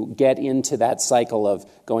to get into that cycle of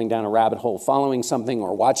going down a rabbit hole, following something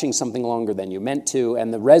or watching something longer than you meant to,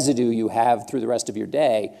 and the residue you have through the rest of your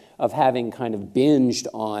day of having kind of binged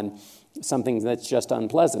on something that's just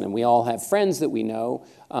unpleasant. And we all have friends that we know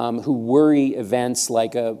who worry events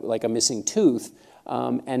like a missing tooth,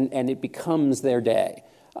 and it becomes their day.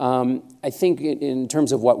 I think in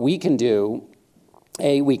terms of what we can do,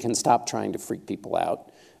 A, we can stop trying to freak people out.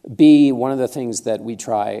 B, one of the things that we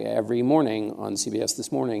try every morning on CBS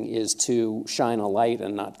This Morning is to shine a light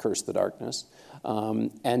and not curse the darkness,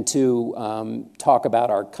 and to talk about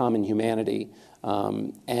our common humanity.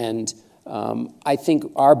 And I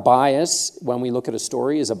think our bias when we look at a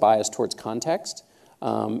story is a bias towards context.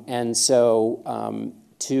 And so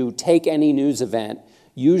to take any news event,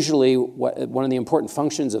 usually one of the important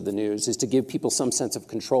functions of the news is to give people some sense of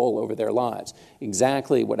control over their lives,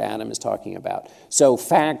 exactly what Adam is talking about. So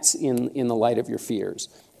facts in the light of your fears.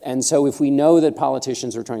 And so if we know that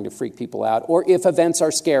politicians are trying to freak people out, or if events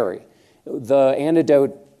are scary, the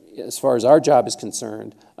antidote, as far as our job is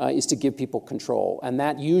concerned, is to give people control. And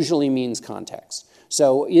that usually means context.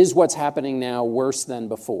 So is what's happening now worse than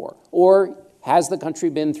before? Or has the country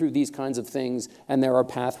been through these kinds of things and there are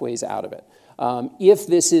pathways out of it? If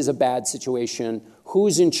this is a bad situation,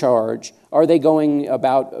 who's in charge? Are they going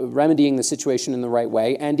about remedying the situation in the right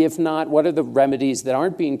way? And if not, what are the remedies that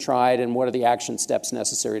aren't being tried, and what are the action steps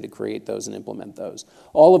necessary to create those and implement those?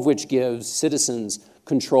 All of which gives citizens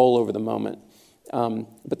control over the moment.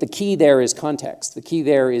 But the key there is context. The key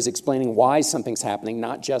there is explaining why something's happening,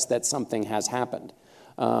 not just that something has happened.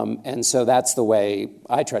 And so that's the way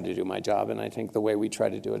I try to do my job, and I think the way we try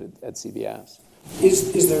to do it at CBS.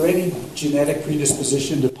 Is there any genetic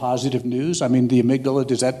predisposition to positive news? I mean, the amygdala,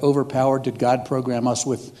 does that overpower? Did God program us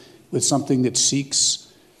with something that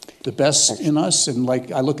seeks the best in us? And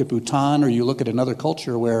like I look at Bhutan, or you look at another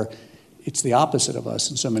culture where it's the opposite of us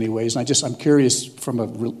in so many ways. And I'm curious from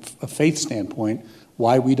a faith standpoint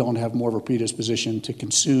why we don't have more of a predisposition to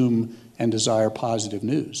consume and desire positive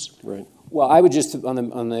news. Right. Well, I would just, on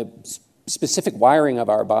the specific wiring of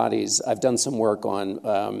our bodies. I've done some work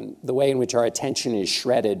on the way in which our attention is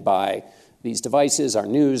shredded by these devices, our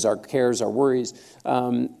news, our cares, our worries.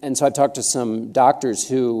 And so I've talked to some doctors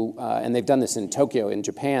who, and they've done this in Tokyo, in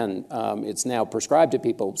Japan, it's now prescribed to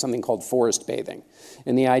people, something called forest bathing.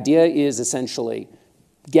 And the idea is essentially,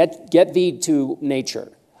 get thee to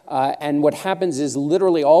nature. And what happens is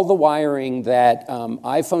literally all the wiring that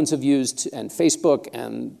iPhones have used and Facebook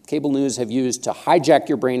and cable news have used to hijack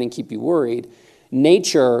your brain and keep you worried,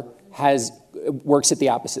 nature works it the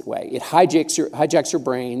opposite way. It hijacks your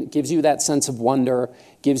brain, gives you that sense of wonder,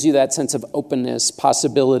 gives you that sense of openness,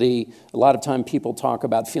 possibility. A lot of time people talk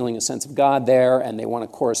about feeling a sense of God there, and they want to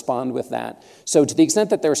correspond with that. So to the extent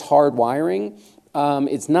that there's hard wiring,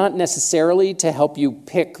 it's not necessarily to help you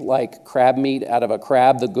pick like crab meat out of a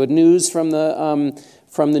crab, the good news from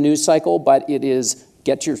the news cycle, but it is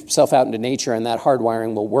get yourself out into nature, and that hard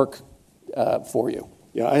wiring will work for you.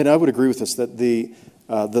 Yeah, and I would agree with this, that the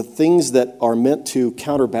things that are meant to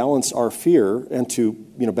counterbalance our fear and to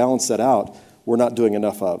balance that out, we're not doing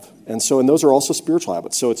enough of. And those are also spiritual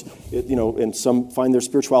habits. So and some find their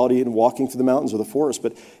spirituality in walking through the mountains or the forest,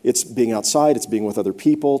 but it's being outside, it's being with other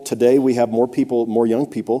people. Today we have more young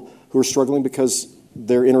people who are struggling because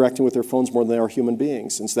they're interacting with their phones more than they are human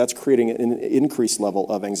beings. And so that's creating an increased level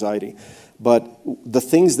of anxiety. But the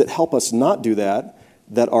things that help us not do that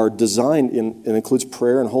are designed, and includes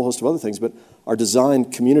prayer and a whole host of other things, but are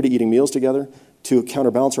designed, community eating meals together, to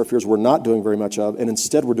counterbalance our fears, we're not doing very much of, and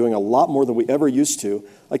instead we're doing a lot more than we ever used to.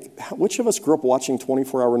 Like, which of us grew up watching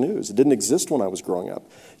 24-hour news? It didn't exist when I was growing up.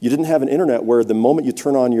 You didn't have an internet where the moment you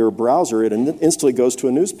turn on your browser, it instantly goes to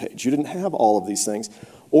a news page. You didn't have all of these things.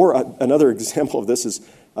 Or another example of this is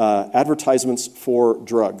advertisements for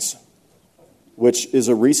drugs, which is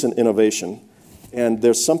a recent innovation. And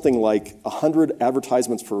there's something like 100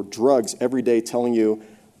 advertisements for drugs every day telling you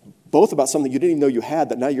both about something you didn't even know you had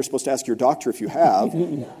that now you're supposed to ask your doctor if you have,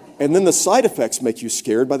 and then the side effects make you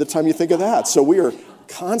scared by the time you think of that. So we are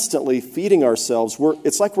constantly feeding ourselves.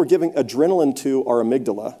 It's like we're giving adrenaline to our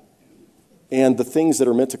amygdala, and the things that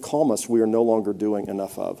are meant to calm us, we are no longer doing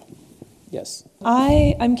enough of. Yes.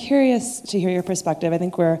 I'm curious to hear your perspective. I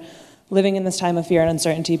think we're living in this time of fear and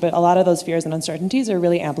uncertainty, but a lot of those fears and uncertainties are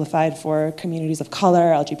really amplified for communities of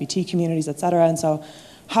color, LGBT communities, et cetera, and so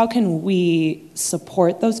how can we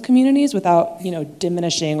support those communities without,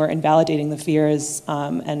 diminishing or invalidating the fears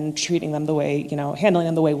and treating them the way, handling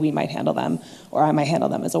them the way we might handle them, or I might handle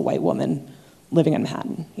them as a white woman living in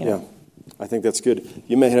Manhattan? Yeah, I think that's good.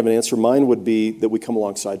 You may have an answer. Mine would be that we come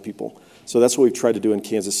alongside people. So that's what we've tried to do in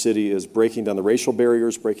Kansas City, is breaking down the racial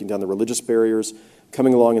barriers, breaking down the religious barriers,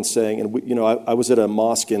 coming along and saying, and I was at a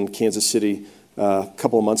mosque in Kansas City a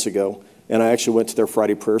couple of months ago, and I actually went to their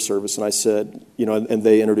Friday prayer service, and I said, and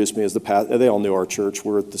they introduced me as the pastor. They all knew our church.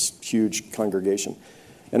 We're at this huge congregation.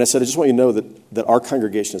 And I said, I just want you to know that our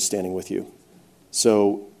congregation is standing with you.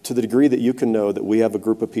 So to the degree that you can know that we have a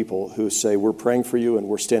group of people who say, we're praying for you and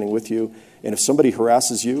we're standing with you, and if somebody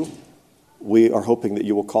harasses you, we are hoping that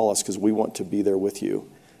you will call us because we want to be there with you.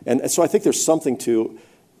 And so I think there's something to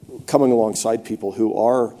coming alongside people who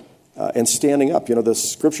are and standing up. The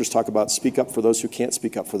scriptures talk about speak up for those who can't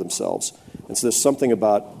speak up for themselves. And so there's something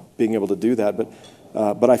about being able to do that.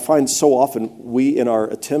 But I find so often we, in our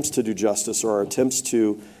attempts to do justice or our attempts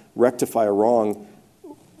to rectify a wrong,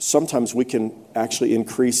 sometimes we can actually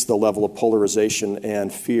increase the level of polarization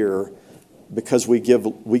and fear because we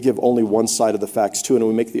give only one side of the facts too, and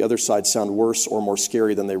we make the other side sound worse or more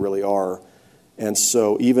scary than they really are. And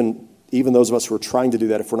so even those of us who are trying to do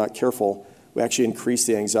that, if we're not careful, we actually increase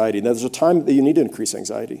the anxiety. Now, there's a time that you need to increase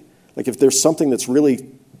anxiety. Like if there's something that's really,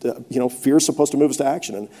 fear is supposed to move us to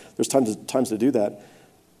action, and there's times to do that.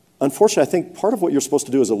 Unfortunately, I think part of what you're supposed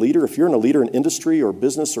to do as a leader, if you're a leader in industry or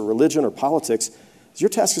business or religion or politics, is your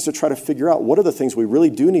task is to try to figure out what are the things we really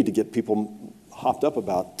do need to get people hopped up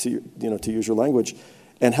about, to use your language,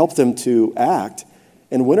 and help them to act.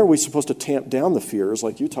 And when are we supposed to tamp down the fears,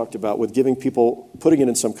 like you talked about, with putting it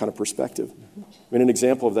in some kind of perspective? I mean, an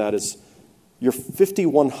example of that is you're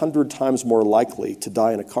 5,100 times more likely to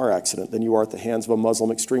die in a car accident than you are at the hands of a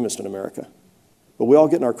Muslim extremist in America. But we all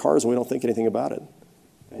get in our cars and we don't think anything about it.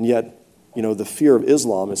 And yet, the fear of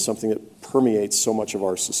Islam is something that permeates so much of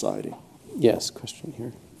our society. Yes, question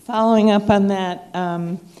here. Following up on that,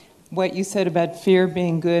 what you said about fear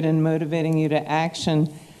being good and motivating you to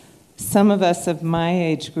action, some of us of my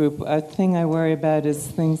age group, a thing I worry about is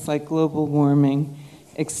things like global warming,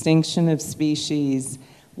 extinction of species,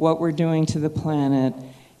 what we're doing to the planet.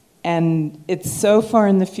 And it's so far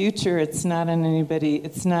in the future, it's not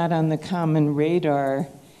on the common radar.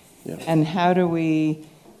 Yeah. And how do we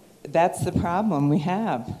that's the problem we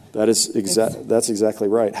have. That's exactly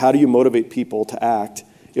right. How do you motivate people to act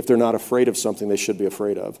if they're not afraid of something they should be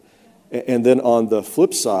afraid of? And then on the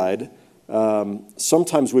flip side,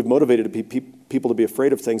 sometimes we've motivated people to be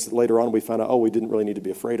afraid of things that later on we found out, oh, we didn't really need to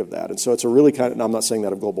be afraid of that. And so it's a really kind of, and I'm not saying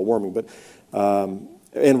that of global warming, but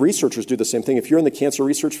and researchers do the same thing. If you're in the cancer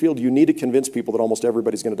research field, you need to convince people that almost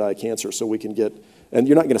everybody's going to die of cancer so we can get, and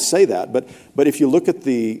you're not going to say that, but if you look at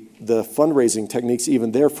the fundraising techniques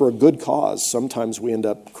even there for a good cause, sometimes we end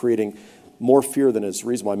up creating more fear than is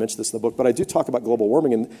reasonable. I mentioned this in the book, but I do talk about global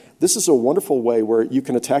warming, and this is a wonderful way where you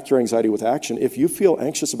can attack your anxiety with action. If you feel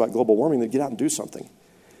anxious about global warming, then get out and do something.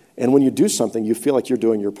 And when you do something, you feel like you're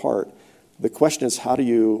doing your part. The question is, how do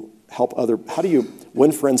you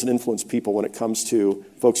win friends and influence people when it comes to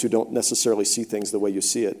folks who don't necessarily see things the way you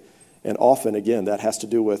see it? And often, again, that has to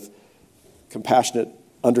do with compassionate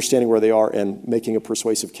understanding where they are and making a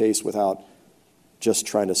persuasive case without just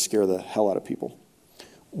trying to scare the hell out of people.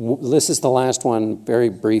 This is the last one, very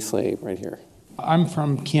briefly, right here. I'm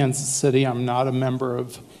from Kansas City. I'm not a member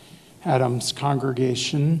of Adam's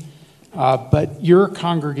congregation, but your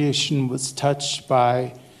congregation was touched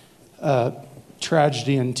by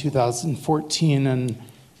tragedy in 2014, and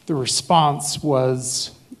the response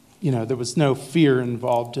was, there was no fear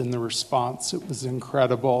involved in the response. It was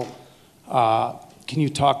incredible. Can you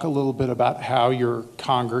talk a little bit about how your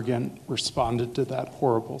congregant responded to that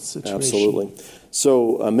horrible situation? Absolutely.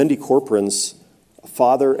 So Mindy Corcoran's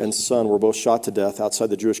father and son were both shot to death outside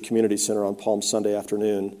the Jewish Community Center on Palm Sunday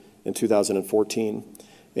afternoon in 2014.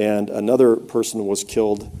 And another person was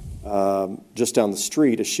killed just down the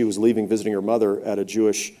street as she was leaving visiting her mother at a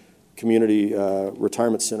Jewish community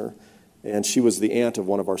retirement center. And she was the aunt of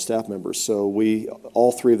one of our staff members. So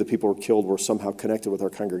all three of the people who were killed were somehow connected with our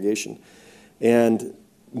congregation. And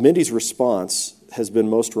Mindy's response has been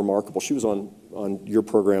most remarkable. She was on your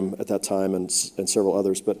program at that time and several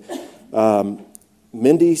others. But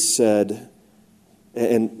Mindy said,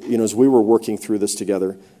 and as we were working through this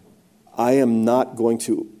together, I am not going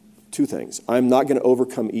to, two things. I'm not going to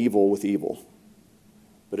overcome evil with evil,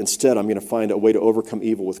 but instead I'm going to find a way to overcome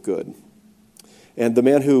evil with good. And the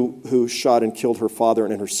man who shot and killed her father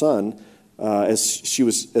and her son,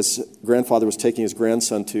 as grandfather was taking his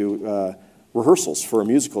grandson to rehearsals for a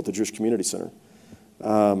musical at the Jewish Community Center,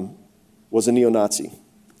 was a neo-Nazi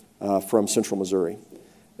from Central Missouri.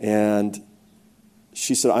 And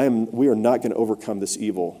she said, we are not going to overcome this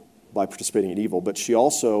evil by participating in evil, but she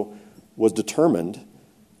also was determined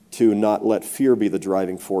to not let fear be the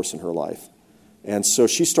driving force in her life. And so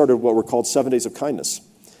she started what were called 7 days of kindness.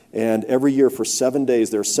 And every year for 7 days,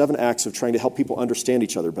 there are 7 acts of trying to help people understand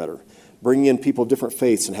each other better, bringing in people of different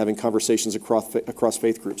faiths and having conversations across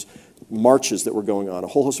faith groups, marches that were going on, a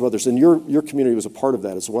whole host of others. And your community was a part of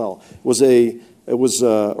that as well.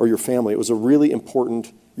 Or your family. It was a really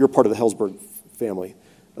important, you're part of the Hellsberg family.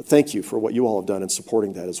 Thank you for what you all have done in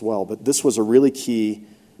supporting that as well. But this was a really key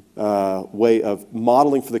way of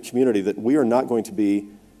modeling for the community that we are not going to be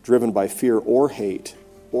driven by fear or hate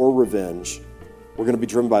or revenge. We're going to be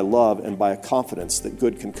driven by love and by a confidence that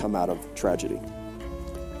good can come out of tragedy.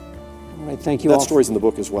 All right, thank you all. That story's in the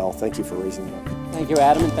book as well. Thank you for raising that. Thank you,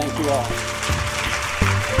 Adam, and thank you all.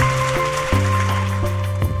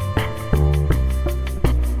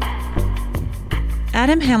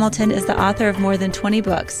 Adam Hamilton is the author of more than 20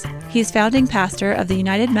 books. He's founding pastor of the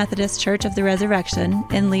United Methodist Church of the Resurrection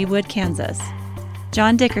in Leawood, Kansas.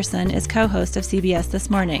 John Dickerson is co-host of CBS This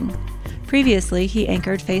Morning. Previously, he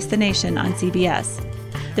anchored Face the Nation on CBS.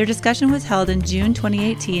 Their discussion was held in June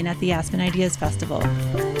 2018 at the Aspen Ideas Festival.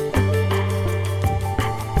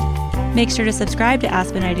 Make sure to subscribe to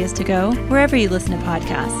Aspen Ideas to Go wherever you listen to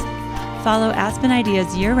podcasts. Follow Aspen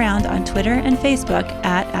Ideas year-round on Twitter and Facebook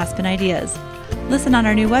at Aspen Ideas. Listen on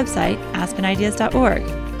our new website, aspenideas.org.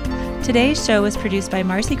 Today's show was produced by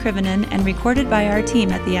Marcy Krivonen and recorded by our team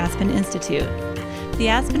at the Aspen Institute. The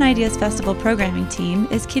Aspen Ideas Festival programming team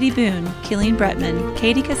is Kitty Boone, Killeen Bretman,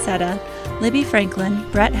 Katie Cassetta, Libby Franklin,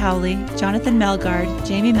 Brett Howley, Jonathan Melgard,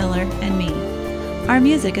 Jamie Miller, and me. Our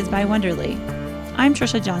music is by Wonderly. I'm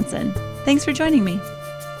Trisha Johnson. Thanks for joining me.